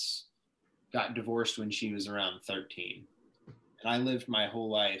parents got divorced when she was around 13. And I lived my whole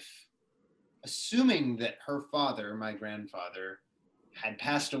life assuming that her father, my grandfather, had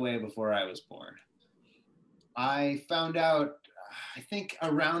passed away before I was born. I found out, I think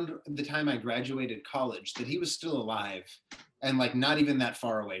around the time I graduated college, that he was still alive and like not even that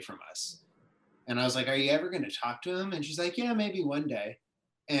far away from us. And I was like, are you ever going to talk to him? And she's like, yeah, maybe one day.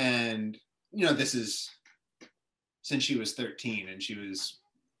 And, this is since she was 13 and she was,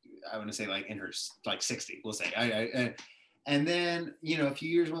 I want to say like in her like 60, we'll say. And then, a few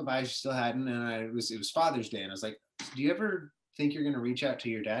years went by, she still hadn't. And it was Father's Day. And I was like, do you ever think you're going to reach out to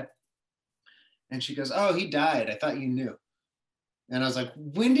your dad? And she goes, oh, he died. I thought you knew. And I was like,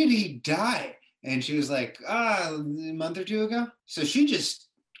 when did he die? And she was like, a month or two ago. So she just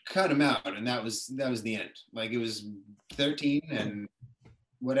cut him out. And that was the end. Like, it was 13 and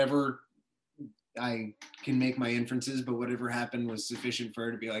whatever, I can make my inferences, but whatever happened was sufficient for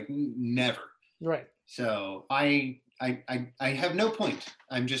her to be like, never. Right. So I have no point.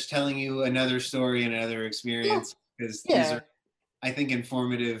 I'm just telling you another story and another experience because these are, I think,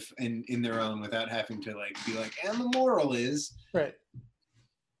 informative in their own without having to like be like, and the moral is. Right.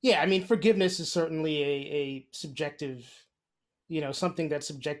 Yeah, I mean, forgiveness is certainly a subjective, something that's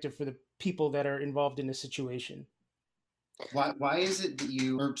subjective for the people that are involved in the situation. Why is it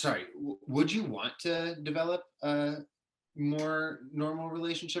that would you want to develop a more normal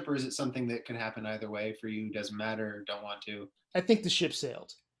relationship, or is it something that can happen either way for you? Doesn't matter, don't want to? I think the ship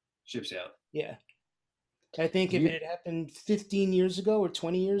sailed. Ship sailed. Yeah. I think if it had happened 15 years ago or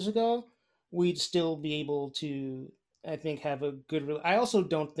 20 years ago, we'd still be able to, I think, have a good. I also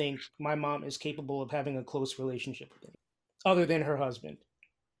don't think my mom is capable of having a close relationship with me, other than her husband.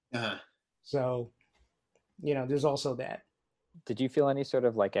 Uh-huh. So, there's also that. Did you feel any sort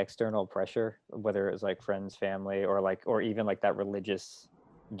of like external pressure, whether it was like friends, family, or even like that religious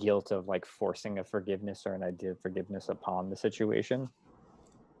guilt of like forcing a forgiveness or an idea of forgiveness upon the situation?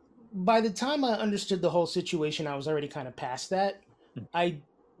 By the time I understood the whole situation, I was already kind of past that. Mm. I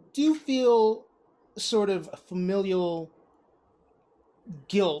do feel sort of familial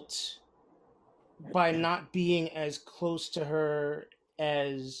guilt by not being as close to her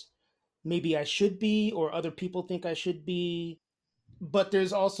as maybe I should be or other people think I should be. But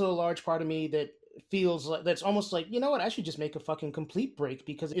there's also a large part of me that feels like that's almost like, you know what, I should just make a fucking complete break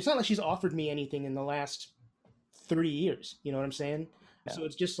because it's not like she's offered me anything in the last 30 years. You know what I'm saying? Yeah. So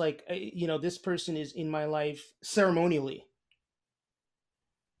it's just like, this person is in my life ceremonially,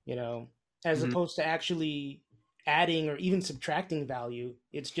 as opposed to actually adding or even subtracting value.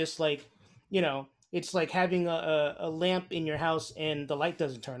 It's just like, it's like having a lamp in your house and the light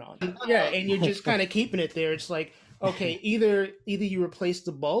doesn't turn on. Yeah, and you're just kind of keeping it there. It's like, okay, either you replace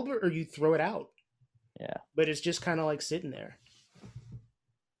the bulb or you throw it out. Yeah. But it's just kind of like sitting there.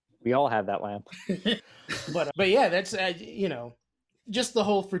 We all have that lamp. but yeah, that's just the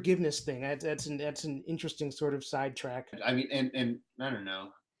whole forgiveness thing. That's an interesting sort of sidetrack. I mean, and I don't know,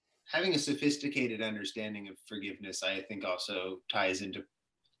 having a sophisticated understanding of forgiveness, I think also ties into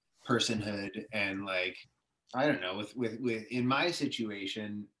personhood and like, I don't know, with in my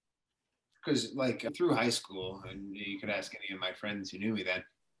situation, because like through high school, and you could ask any of my friends who knew me then,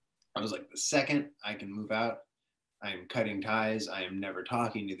 I was like, the second I can move out, I am cutting ties. I am never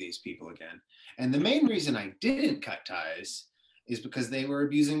talking to these people again. And the main reason I didn't cut ties is because they were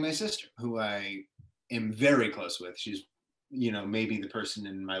abusing my sister, who I am very close with. She's, maybe the person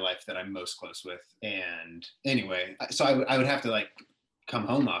in my life that I'm most close with. And anyway, so I would have to like come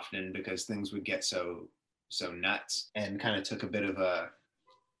home often because things would get so nuts, and kind of took a bit of a,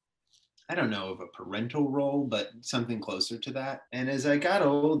 I don't know, of a parental role, but something closer to that. And as I got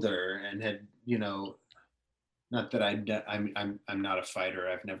older and had, not that I'm not a fighter.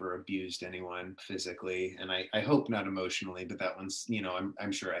 I've never abused anyone physically, and I hope not emotionally. But that one's,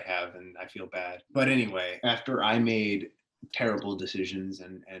 I'm sure I have, and I feel bad. But anyway, after I made terrible decisions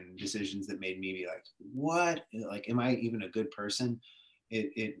and decisions that made me be like, what? Like, am I even a good person?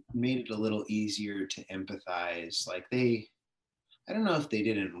 It made it a little easier to empathize. Like I don't know if they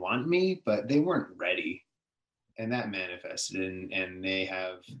didn't want me, but they weren't ready. And that manifested and they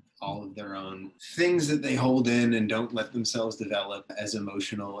have all of their own things that they hold in and don't let themselves develop as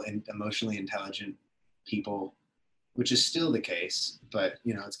emotional and emotionally intelligent people, which is still the case, but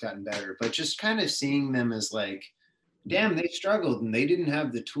it's gotten better. But just kind of seeing them as like, damn, they struggled and they didn't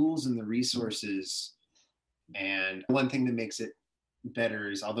have the tools and the resources. And one thing that makes it better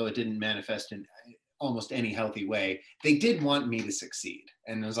is, although it didn't manifest in almost any healthy way, they did want me to succeed.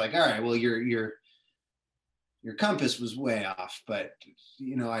 And it was like, all right, well, your compass was way off, but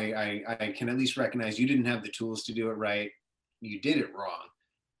I can at least recognize you didn't have the tools to do it right. You did it wrong,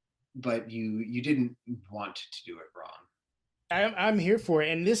 but you didn't want to do it wrong. I'm here for it,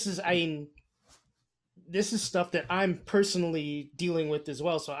 and this is stuff that I'm personally dealing with as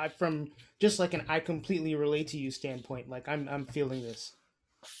well. So from just like an I completely relate to you standpoint, like I'm feeling this.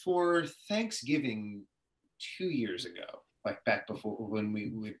 For Thanksgiving 2 years ago, like back before when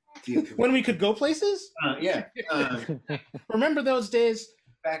when we could go places. Yeah. Remember those days?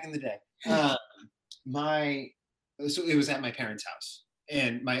 Back in the day. So it was at my parents' house,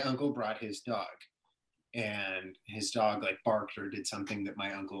 and my uncle brought his dog, and his dog like barked or did something that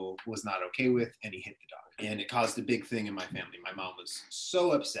my uncle was not okay with, and he hit the dog, and it caused a big thing in my family. My mom was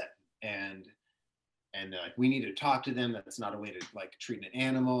so upset, and they're like, we need to talk to them. That's not a way to like treat an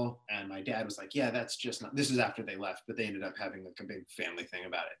animal. And my dad was like, yeah, that's just not, this is after they left, but they ended up having like a big family thing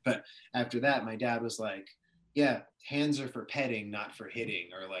about it. But after that, my dad was like, yeah, hands are for petting, not for hitting,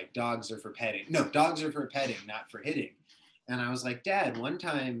 or like dogs are for petting. No, dogs are for petting, not for hitting. And I was like, Dad, one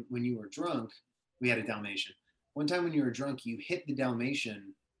time when you were drunk, we had a Dalmatian. One time when you were drunk, you hit the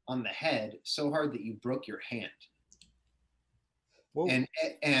Dalmatian on the head so hard that you broke your hand. Whoa.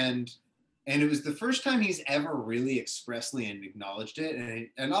 And it was the first time he's ever really expressly and acknowledged it.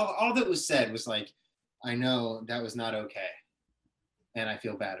 And all that was said was like, I know that was not okay. And I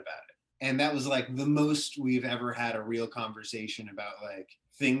feel bad about it. And that was like the most we've ever had a real conversation about like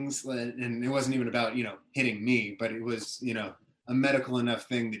things. And it wasn't even about, hitting me, but it was, a medical enough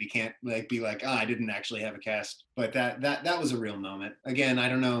thing that he can't like be like, I didn't actually have a cast. But that was a real moment. Again, I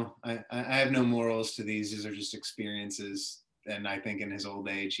don't know. I have no morals to these. These are just experiences. And I think in his old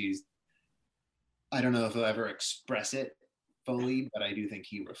age, I don't know if he'll ever express it fully, but I do think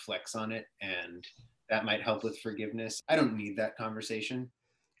he reflects on it, and that might help with forgiveness. I don't need that conversation.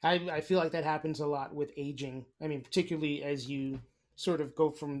 I feel like that happens a lot with aging. I mean, particularly as you sort of go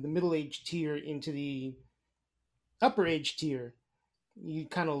from the middle age tier into the upper age tier, you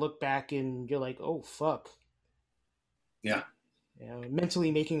kind of look back and you're like, oh, fuck. Yeah. You know,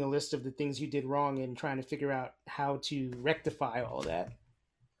 mentally making a list of the things you did wrong and trying to figure out how to rectify all that.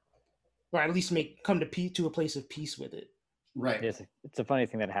 Or at least come to a place of peace with it. Right. It's a funny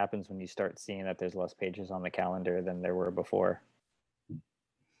thing that happens when you start seeing that there's less pages on the calendar than there were before.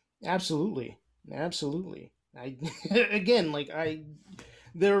 Absolutely. Again,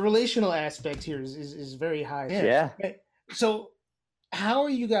 the relational aspect here is very high. Yeah. So how are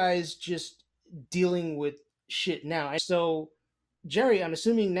you guys just dealing with shit now? So Jerry, I'm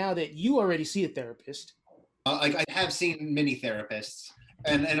assuming now that you already see a therapist. I have seen many therapists,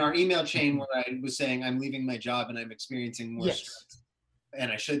 and our email chain where I was saying I'm leaving my job and I'm experiencing more stress,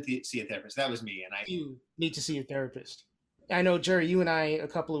 and I should see a therapist. That was me, and you need to see a therapist. I know, Jerry, you and I a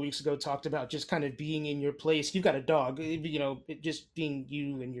couple of weeks ago talked about just kind of being in your place. You've got a dog, you know, just being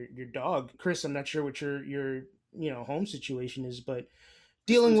you and your dog. Chris, I'm not sure what your home situation is, but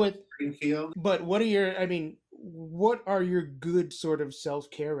dealing with. But what are your good sort of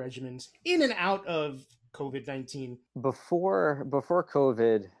self-care regimens in and out of COVID-19? Before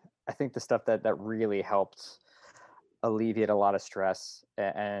COVID, I think the stuff that really helped alleviate a lot of stress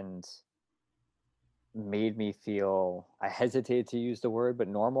and made me feel, I hesitated to use the word, but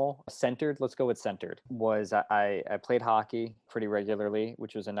normal, centered, let's go with centered, was I played hockey pretty regularly,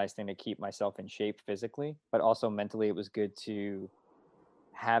 which was a nice thing to keep myself in shape physically, but also mentally it was good to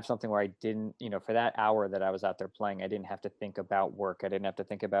have something where I didn't, for that hour that I was out there playing, I didn't have to think about work. I didn't have to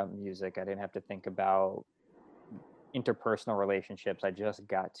think about music. I didn't have to think about interpersonal relationships.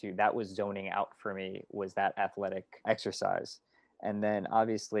 That was zoning out for me, was that athletic exercise. And then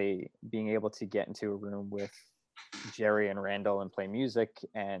obviously being able to get into a room with Jerry and Randall and play music.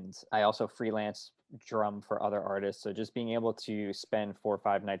 And I also freelance drum for other artists. So just being able to spend 4 or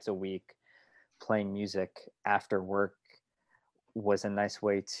 5 nights a week playing music after work was a nice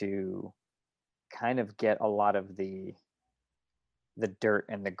way to kind of get a lot of the dirt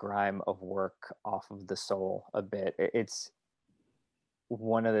and the grime of work off of the soul a bit. It's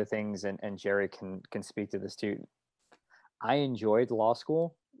one of the things, and Jerry can speak to this too. I enjoyed law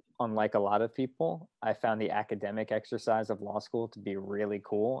school. Unlike a lot of people, I found the academic exercise of law school to be really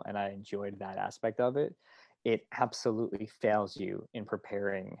cool, and I enjoyed that aspect of it. It absolutely fails you in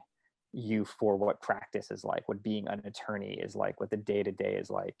preparing you for what practice is like, what being an attorney is like, what the day-to-day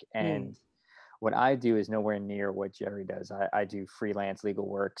is like. And what I do is nowhere near what Jerry does. I do freelance legal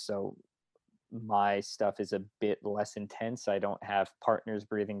work, so my stuff is a bit less intense. I don't have partners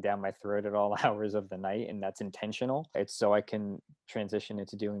breathing down my throat at all hours of the night, and that's intentional. It's so I can transition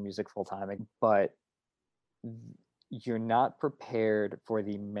into doing music full time. But you're not prepared for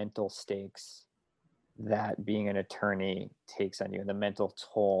the mental stakes that being an attorney takes on you, and the mental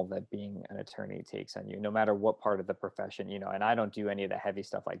toll that being an attorney takes on you, no matter what part of the profession, and I don't do any of the heavy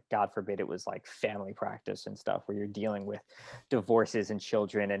stuff, like God forbid it was like family practice and stuff where you're dealing with divorces and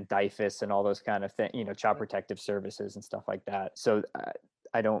children and DIFUS and all those kind of things, child protective services and stuff like that. So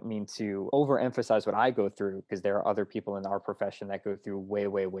I don't mean to overemphasize what I go through, because there are other people in our profession that go through way,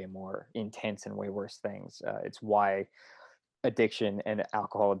 way, way more intense and way worse things. It's why addiction and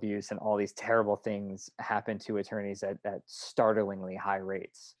alcohol abuse and all these terrible things happen to attorneys at startlingly high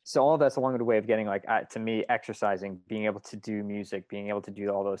rates. So all that's along the way of getting, like, to me, exercising, being able to do music, being able to do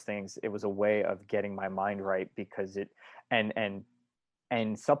all those things, it was a way of getting my mind right, because it and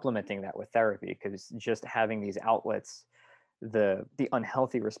supplementing that with therapy, because just having these outlets, the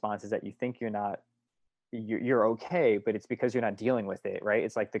unhealthy responses that you think you're okay, but it's because you're not dealing with it, right?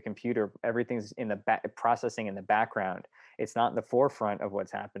 It's like the computer, everything's in the processing in the background. It's not in the forefront of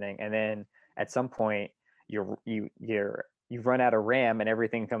what's happening. And then at some point you run out of RAM and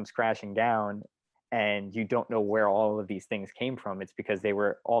everything comes crashing down, and you don't know where all of these things came from. It's because they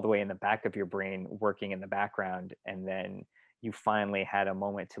were all the way in the back of your brain working in the background. And then you finally had a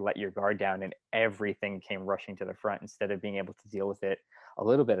moment to let your guard down, and everything came rushing to the front. Instead of being able to deal with it a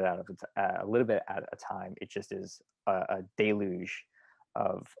little bit at a time, it just is a deluge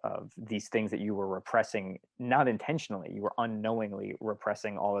of these things that you were repressing, not intentionally. You were unknowingly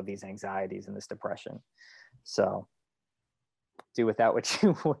repressing all of these anxieties and this depression. So do with that what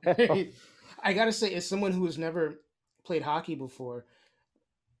you will. I gotta say, as someone who has never played hockey before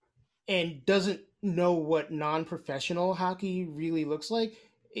and doesn't know what non-professional hockey really looks like,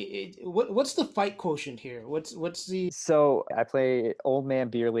 what's the fight quotient here? What's the So I play old man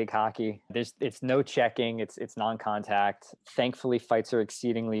beer league hockey. It's no checking. It's non-contact. Thankfully, fights are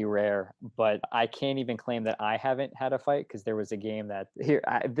exceedingly rare. But I can't even claim that I haven't had a fight because there was a game that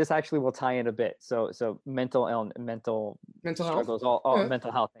this actually will tie in a bit. So mental mental struggles, health? all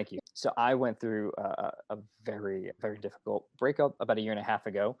mental health. Thank you. So I went through a very very difficult breakup about a year and a half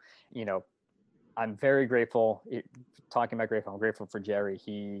ago. You know, I'm very grateful. Talking about grateful, I'm grateful for Jerry.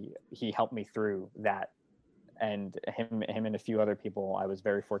 He helped me through that, and him and a few other people. I was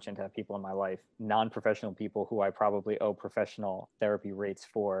very fortunate to have people in my life, non-professional people who I probably owe professional therapy rates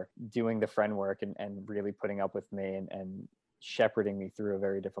for doing the friend work and really putting up with me and shepherding me through a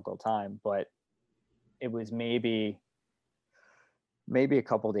very difficult time. But it was maybe a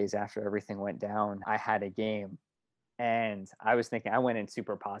couple days after everything went down, I had a game. And I was thinking, I went in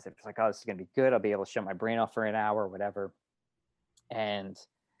super positive. It's like, oh, this is going to be good. I'll be able to shut my brain off for an hour or whatever. And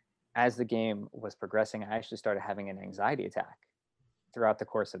as the game was progressing, I actually started having an anxiety attack throughout the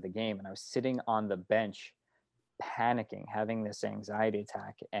course of the game. And I was sitting on the bench, panicking, having this anxiety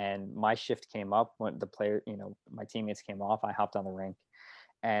attack. And my shift came up when my teammates came off. I hopped on the rink.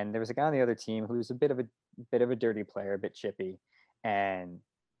 And there was a guy on the other team who was a bit of a dirty player, a bit chippy. And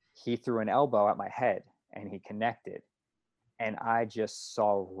he threw an elbow at my head and he connected. And I just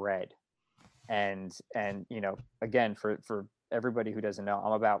saw red. And again, for everybody who doesn't know,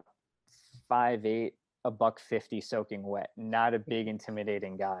 I'm about 5'8", $150 soaking wet, not a big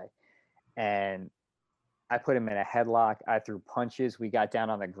intimidating guy. And I put him in a headlock. I threw punches. We got down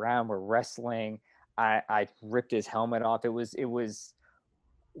on the ground. We're wrestling. I ripped his helmet off. It was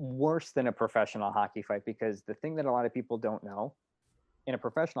worse than a professional hockey fight, because the thing that a lot of people don't know, in a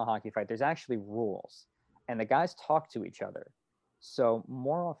professional hockey fight, there's actually rules. And the guys talk to each other. So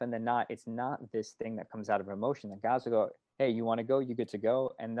more often than not, it's not this thing that comes out of emotion. The guys will go, hey, you want to go? You good to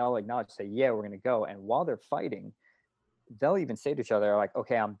go? And they'll acknowledge, say, yeah, we're going to go. And while they're fighting, they'll even say to each other, like,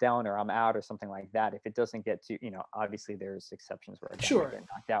 okay, I'm down or I'm out or something like that. If it doesn't get to, obviously there's exceptions where a guy get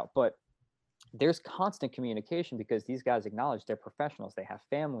knocked out. But there's constant communication because these guys acknowledge they're professionals. They have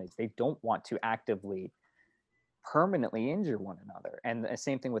families. They don't want to actively permanently injure one another. And the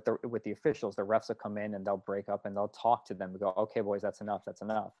same thing with the officials. The refs will come in and they'll break up and they'll talk to them and go, okay, boys, that's enough.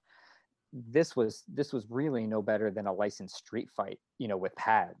 This was really no better than a licensed street fight, with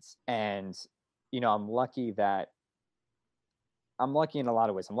pads. And I'm lucky in a lot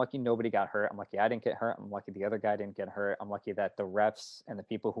of ways. I'm lucky nobody got hurt. I'm lucky I didn't get hurt. I'm lucky the other guy didn't get hurt. I'm lucky that the refs and the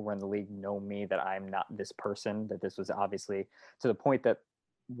people who run the league know me, that I'm not this person, that this was obviously to the point that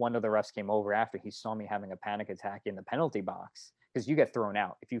one of the refs came over after he saw me having a panic attack in the penalty box, because you get thrown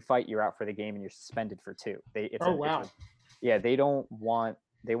out. If you fight, you're out for the game and you're suspended for 2. They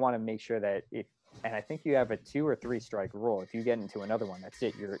want to make sure that and I think you have a 2 or 3 strike rule. If you get into another one, that's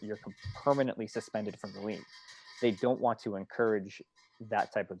it. You're permanently suspended from the league. They don't want to encourage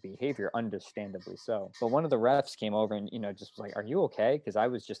that type of behavior, understandably so. But one of the refs came over and, just was like, are you okay? Because I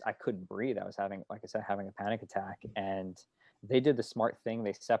couldn't breathe. I was having a panic attack. And they did the smart thing.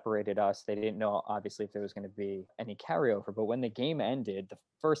 They separated us. They didn't know, obviously, if there was going to be any carryover. But when the game ended, the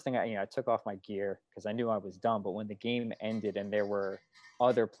first thing I took off my gear because I knew I was done. But when the game ended and there were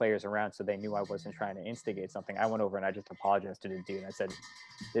other players around, so they knew I wasn't trying to instigate something, I went over and I just apologized to the dude. I said,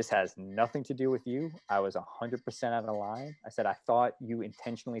 this has nothing to do with you. I was 100% out of line. I said, I thought you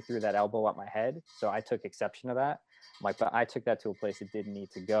intentionally threw that elbow at my head, so I took exception to that. But I took that to a place it didn't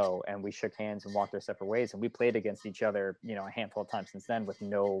need to go, and we shook hands and walked our separate ways, and we played against each other, a handful of times since then with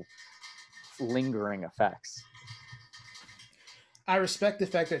no lingering effects. I respect the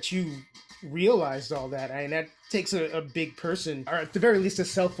fact that you realized all that. I mean, that takes a big person, or at the very least a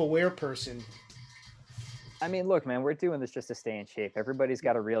self-aware person. I mean, look, man, we're doing this just to stay in shape. Everybody's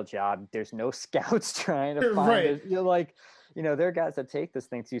got a real job. There's no scouts trying to find it. There are guys that take this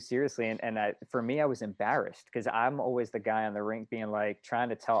thing too seriously. And for me, I was embarrassed because I'm always the guy on the rink being like, trying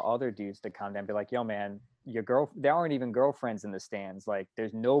to tell other dudes to calm down, be like, yo, man, there aren't even girlfriends in the stands. Like,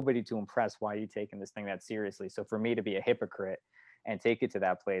 there's nobody to impress. Why are you taking this thing that seriously? So for me to be a hypocrite and take it to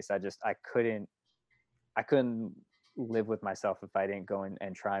that place, I couldn't live with myself if I didn't go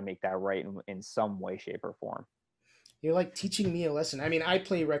and try and make that right in some way, shape, or form. You're like teaching me a lesson. I mean, I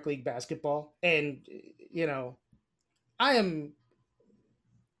play rec league basketball, and I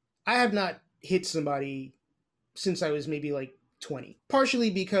have not hit somebody since I was maybe like 20.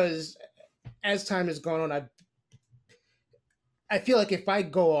 Partially because as time has gone on, I feel like if I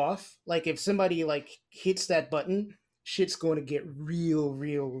go off, like if somebody like hits that button, shit's going to get real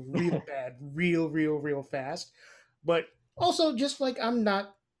bad, real fast. But also, just like I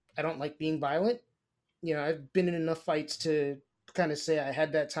don't like being violent. You know, I've been in enough fights to kind of say I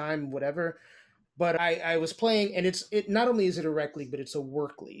had that time, whatever. But I was playing, and it not only is it a rec league, but it's a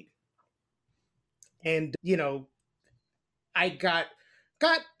work league. And you know, I got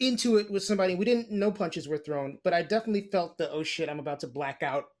into it with somebody. We didn't, no punches were thrown, but I definitely felt the oh shit, I'm about to black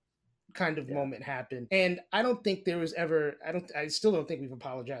out kind of Yeah. moment happen. And I don't think there was ever, I still don't think we've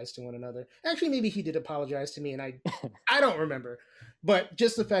apologized to one another. Actually, maybe he did apologize to me, and I don't remember. But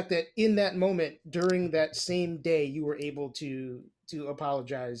just the fact that in that moment, during that same day, you were able to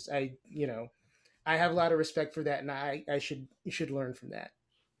apologize. I have a lot of respect for that, and I should learn from that.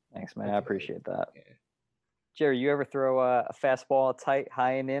 Thanks, man. I appreciate that. Yeah. Jerry, you ever throw a fastball tight,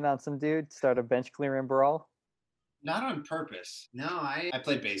 high and in on some dude, start a bench clearing brawl? Not on purpose. No, I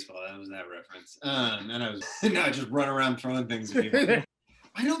played baseball. That was that reference. And I was not just run around throwing things at people.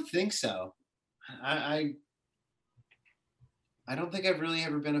 I don't think so. I don't think I've really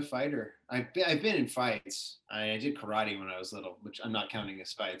ever been a fighter. I've been in fights. I did karate when I was little, which I'm not counting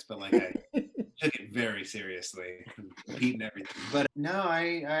as fights, but like I took it very seriously, competing everything. But no,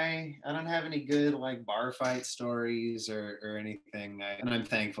 I don't have any good like bar fight stories or anything, and I'm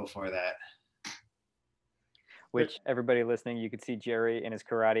thankful for that. Which everybody listening, you could see Jerry in his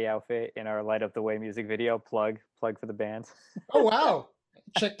karate outfit in our Light Up the Way music video. Plug for the band. Oh wow,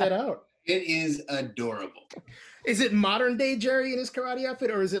 check that out. It is adorable. Is it modern day Jerry in his karate outfit,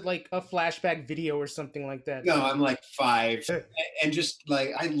 or is it like a flashback video or something like that? No, I'm like 5, and just like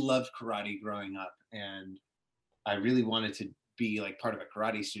I loved karate growing up, and I really wanted to be like part of a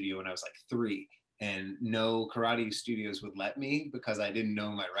karate studio when I was like 3. And no karate studios would let me because I didn't know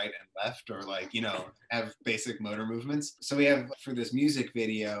my right and left or like, you know, have basic motor movements. So we have, for this music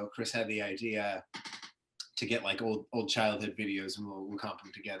video, Chris had the idea to get like old childhood videos, and we'll comp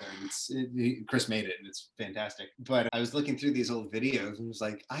them together. And Chris made it, and it's fantastic. But I was looking through these old videos and was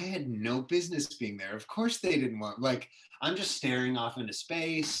like, I had no business being there. Of course they didn't want, like, I'm just staring off into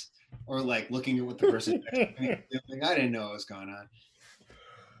space or like looking at what the person next to me was doing. I didn't know what was going on.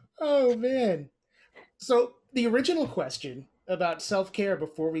 Oh man. So the original question about self-care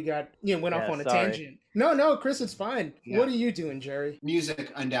before we went off on a tangent. No, Chris, it's fine. Yeah. What are you doing, Jerry?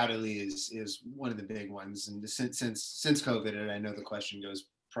 Music undoubtedly is one of the big ones, and since COVID, and I know the question goes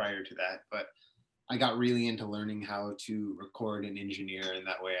prior to that, but I got really into learning how to record and engineer, and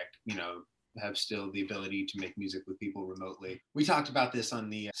that way I have still the ability to make music with people remotely. We talked about this on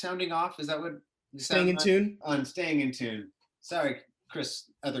the Sounding Off. Is that what? Staying in Tune? On Staying in Tune. Sorry,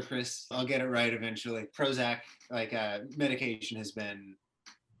 Chris, other Chris. I'll get it right eventually. Prozac, like medication, has been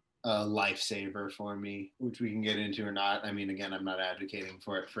a lifesaver for me, which we can get into or not. I mean, again, I'm not advocating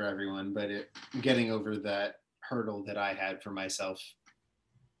for it for everyone, but getting over that hurdle that I had for myself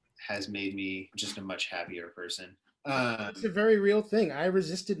has made me just a much happier person. It's a very real thing. I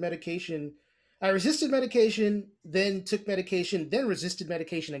resisted medication, then took medication, then resisted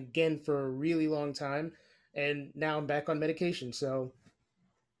medication again for a really long time, and now I'm back on medication. So,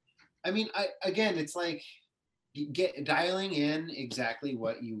 I mean, it's like dialing in exactly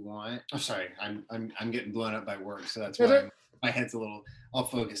what you want. Oh, sorry, I'm getting blown up by work, so that's why my head's a little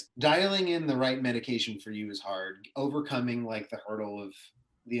off focus. Dialing in the right medication for you is hard. Overcoming like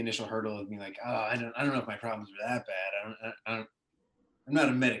the initial hurdle of being like, oh, I don't know if my problems are that bad. I'm not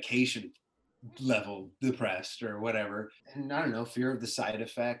a medication level depressed or whatever. And I don't know, fear of the side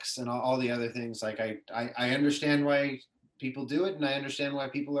effects and all the other things. Like I understand why people do it, and I understand why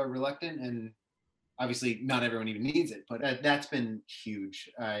people are reluctant, and obviously not everyone even needs it, but that's been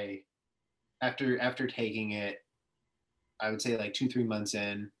huge. After taking it, I would say like 2-3 months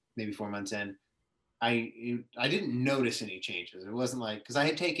in, maybe 4 months in, I didn't notice any changes. It wasn't like, because I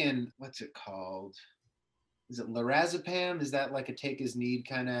had taken, what's it called? Is it lorazepam? Is that like a take as need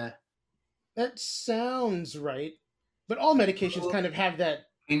kind of? That sounds right. But all medications kind of have that.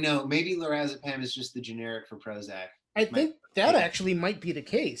 I know. Maybe lorazepam is just the generic for Prozac. I think that actually might be the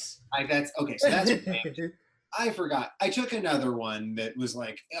case. That's okay. So that's I forgot. I took another one that was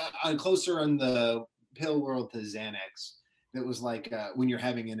like closer on the pill world to Xanax. That was like when you're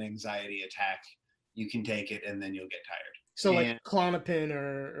having an anxiety attack, you can take it and then you'll get tired. So like Klonopin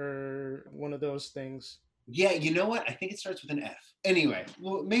or one of those things. Yeah, you know what? I think it starts with an F. Anyway,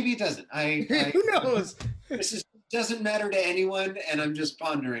 well, maybe it doesn't. Who knows? This doesn't matter to anyone, and I'm just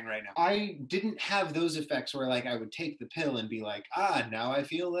pondering right now. I didn't have those effects where like I would take the pill and be like, now I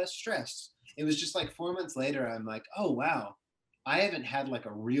feel less stressed. It was just like 4 months later, I'm like, oh wow, I haven't had like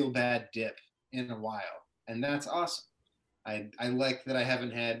a real bad dip in a while, and that's awesome. I like that I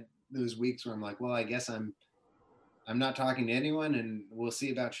haven't had those weeks where I'm like, well, I guess I'm I'm not talking to anyone, and we'll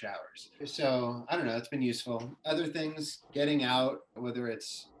see about showers. So I don't know. It's been useful. Other things, getting out, whether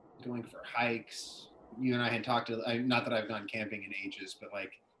it's going for hikes. You and I had talked to, not that I've gone camping in ages, but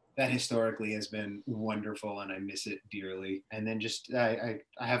like that historically has been wonderful, and I miss it dearly. And then just I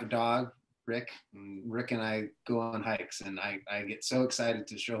have a dog, Rick. And Rick and I go on hikes, and I get so excited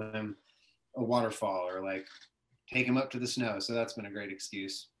to show him a waterfall or like take him up to the snow. So that's been a great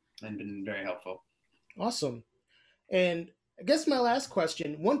excuse and been very helpful. Awesome. And I guess my last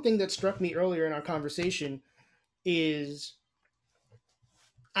question, one thing that struck me earlier in our conversation is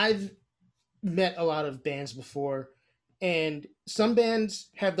I've met a lot of bands before, and some bands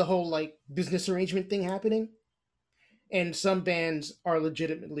have the whole like business arrangement thing happening, and some bands are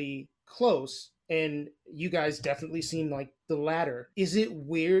legitimately close, and you guys definitely seem like the latter. Is it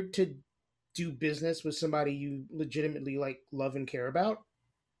weird to do business with somebody you legitimately like love and care about?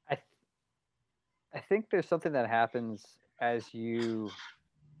 I I think there's something that happens as you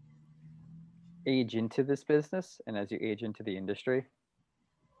age into this business and as you age into the industry.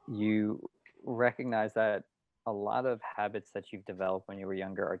 You recognize that a lot of habits that you've developed when you were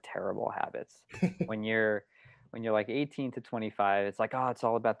younger are terrible habits. When you're when you're like 18 to 25, it's like, oh, it's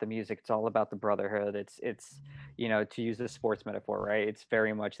all about the music, it's all about the brotherhood. It's to use the sports metaphor, right? It's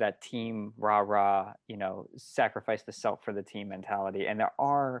very much that team rah rah, sacrifice the self for the team mentality. And there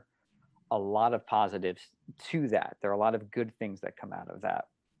are a lot of positives to that. There are a lot of good things that come out of that.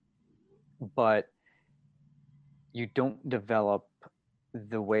 But you don't develop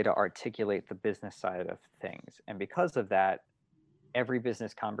the way to articulate the business side of things. And because of that, every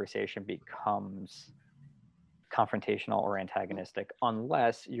business conversation becomes confrontational or antagonistic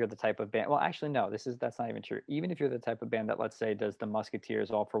unless you're the type of band. Well, actually, no, that's not even true. Even if you're the type of band that, let's say, does the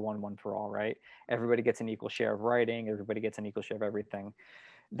Musketeers all for one for all, right? Everybody gets an equal share of writing, everybody gets an equal share of everything.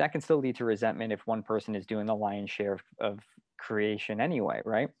 That can still lead to resentment if one person is doing the lion's share of creation anyway,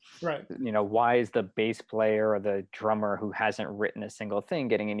 right? Right. Why is the bass player or the drummer who hasn't written a single thing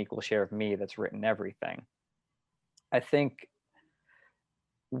getting an equal share of me that's written everything? I think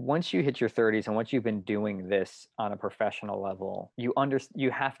once you hit your 30s and once you've been doing this on a professional level, you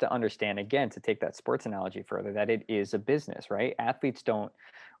have to understand, again, to take that sports analogy further, that it is a business, right? Athletes don't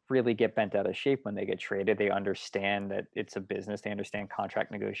really get bent out of shape when they get traded. They understand that it's a business. They understand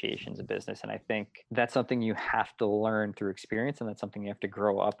contract negotiations a business. And I think that's something you have to learn through experience, and that's something you have to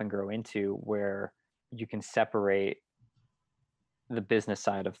grow up and grow into, where you can separate the business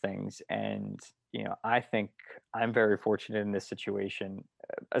side of things. And I think I'm very fortunate in this situation,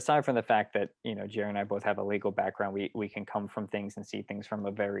 aside from the fact that Jerry and I both have a legal background. We can come from things and see things from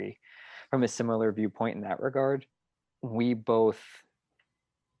a similar viewpoint in that regard. We both,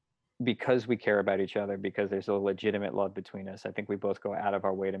 because we care about each other, because there's a legitimate love between us, I think we both go out of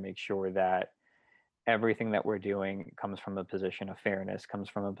our way to make sure that everything that we're doing comes from a position of fairness, comes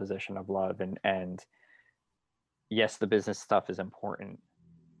from a position of love. And yes, the business stuff is important,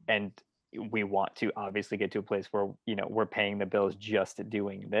 and we want to obviously get to a place where we're paying the bills just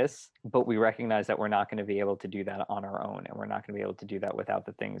doing this, but we recognize that we're not going to be able to do that on our own, and we're not going to be able to do that without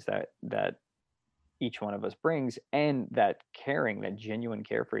the things that each one of us brings. And that genuine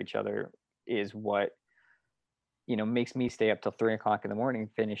care for each other is what makes me stay up till 3 o'clock in the morning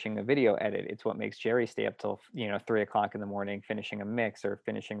finishing a video edit. It's what makes Jerry stay up till 3 o'clock in the morning finishing a mix or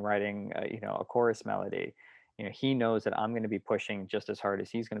finishing writing a chorus melody. He knows that I'm going to be pushing just as hard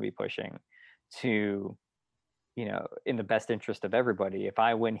as he's going to be pushing to in the best interest of everybody. If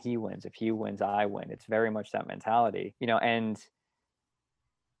I win, he wins. If he wins, I win. It's very much that mentality. And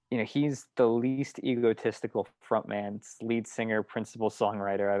he's the least egotistical frontman, lead singer, principal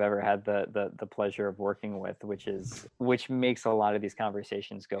songwriter I've ever had the pleasure of working with, which makes a lot of these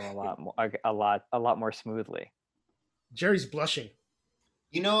conversations go a lot more smoothly. Jerry's blushing.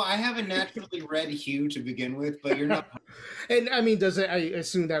 I have a naturally red hue to begin with, but you're not. And I mean, I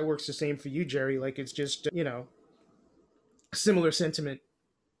assume that works the same for you, Jerry? Like, it's just, similar sentiment.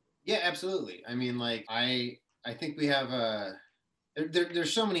 Yeah, absolutely. I mean, like, I think we have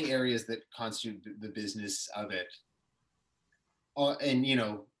there's so many areas that constitute the business of it. And,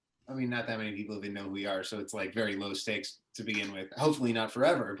 I mean, not that many people even know who we are, so it's like very low stakes to begin with. Hopefully not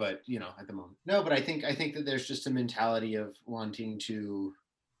forever, but, at the moment. No, but I think that there's just a mentality of wanting to,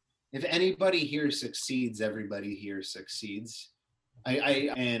 if anybody here succeeds, everybody here succeeds.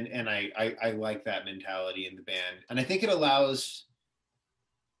 I like that mentality in the band. And I think it allows,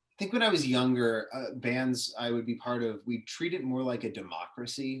 I think when I was younger, bands I would be part of, we treat it more like a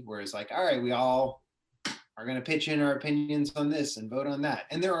democracy, whereas like, all right, we all are going to pitch in our opinions on this and vote on that.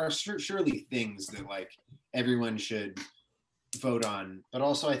 And there are surely things that like everyone should vote on. But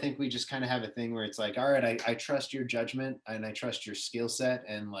also I think we just kind of have a thing where it's like, all right, I trust your judgment and I trust your skill set,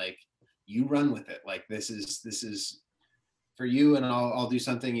 and like you run with it. Like this is for you, and I'll do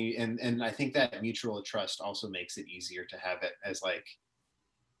something. And I think that mutual trust also makes it easier to have it as like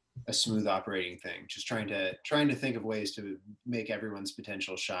a smooth operating thing. Just trying to think of ways to make everyone's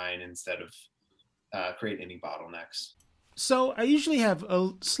potential shine instead of create any bottlenecks. So I usually have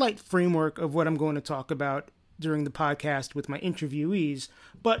a slight framework of what I'm going to talk about during the podcast with my interviewees,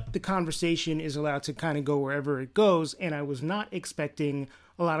 but the conversation is allowed to kind of go wherever it goes, and I was not expecting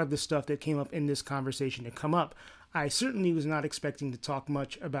a lot of the stuff that came up in this conversation to come up. I certainly was not expecting to talk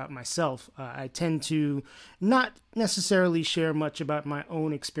much about myself. I tend to not necessarily share much about my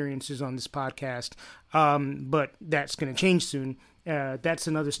own experiences on this podcast, but that's going to change soon. That's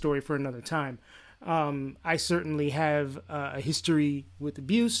another story for another time. I certainly have a history with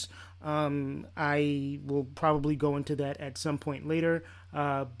abuse. I will probably go into that at some point later,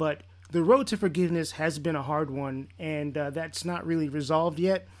 but the road to forgiveness has been a hard one, and that's not really resolved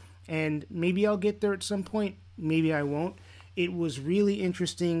yet, and maybe I'll get there at some point, maybe I won't. It was really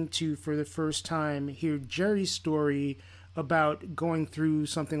interesting to, for the first time, hear Jerry's story about going through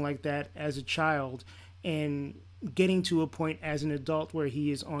something like that as a child and getting to a point as an adult where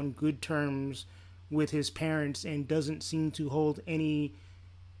he is on good terms with his parents and doesn't seem to hold any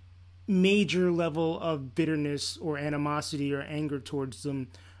major level of bitterness or animosity or anger towards them.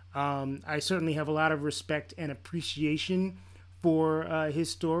 I certainly have a lot of respect and appreciation for his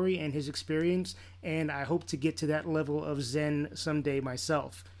story and his experience, and I hope to get to that level of zen someday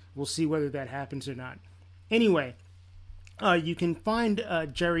myself. We'll see whether that happens or not. Anyway, you can find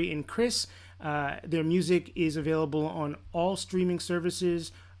Jerry and Chris. Their music is available on all streaming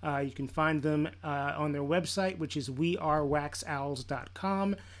services. You can find them on their website, which is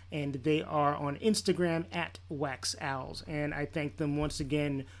wearewaxowls.com, and they are on Instagram at waxowls. And I thank them once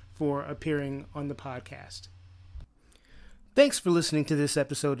again for appearing on the podcast. Thanks for listening to this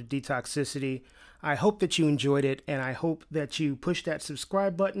episode of Detoxicity. I hope that you enjoyed it, and I hope that you push that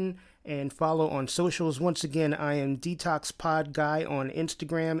subscribe button and follow on socials. Once again, I am Detox Pod Guy on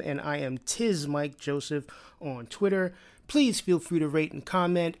Instagram, and I am Tiz Mike Joseph on Twitter. Please feel free to rate and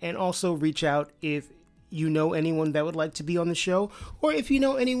comment, and also reach out if you know anyone that would like to be on the show, or if you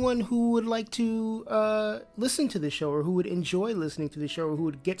know anyone who would like to listen to the show, or who would enjoy listening to the show, or who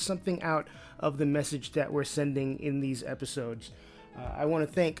would get something out of the message that we're sending in these episodes. I want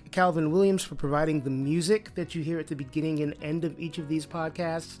to thank Calvin Williams for providing the music that you hear at the beginning and end of each of these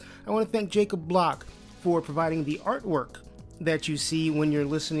podcasts. I want to thank Jacob Block for providing the artwork that you see when you're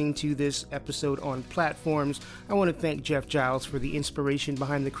listening to this episode on platforms. I want to thank Jeff Giles for the inspiration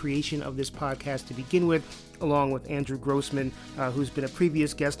behind the creation of this podcast to begin with, along with Andrew Grossman, who's been a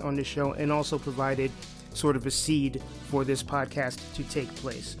previous guest on the show and also provided sort of a seed for this podcast to take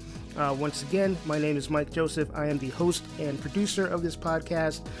place. Once again, my name is Mike Joseph. I am the host and producer of this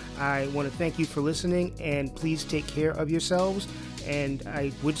podcast. I want to thank you for listening, and please take care of yourselves. And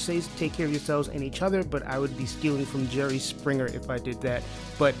I would say take care of yourselves and each other, but I would be stealing from Jerry Springer if I did that.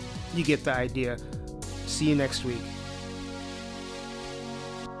 But you get the idea. See you next week.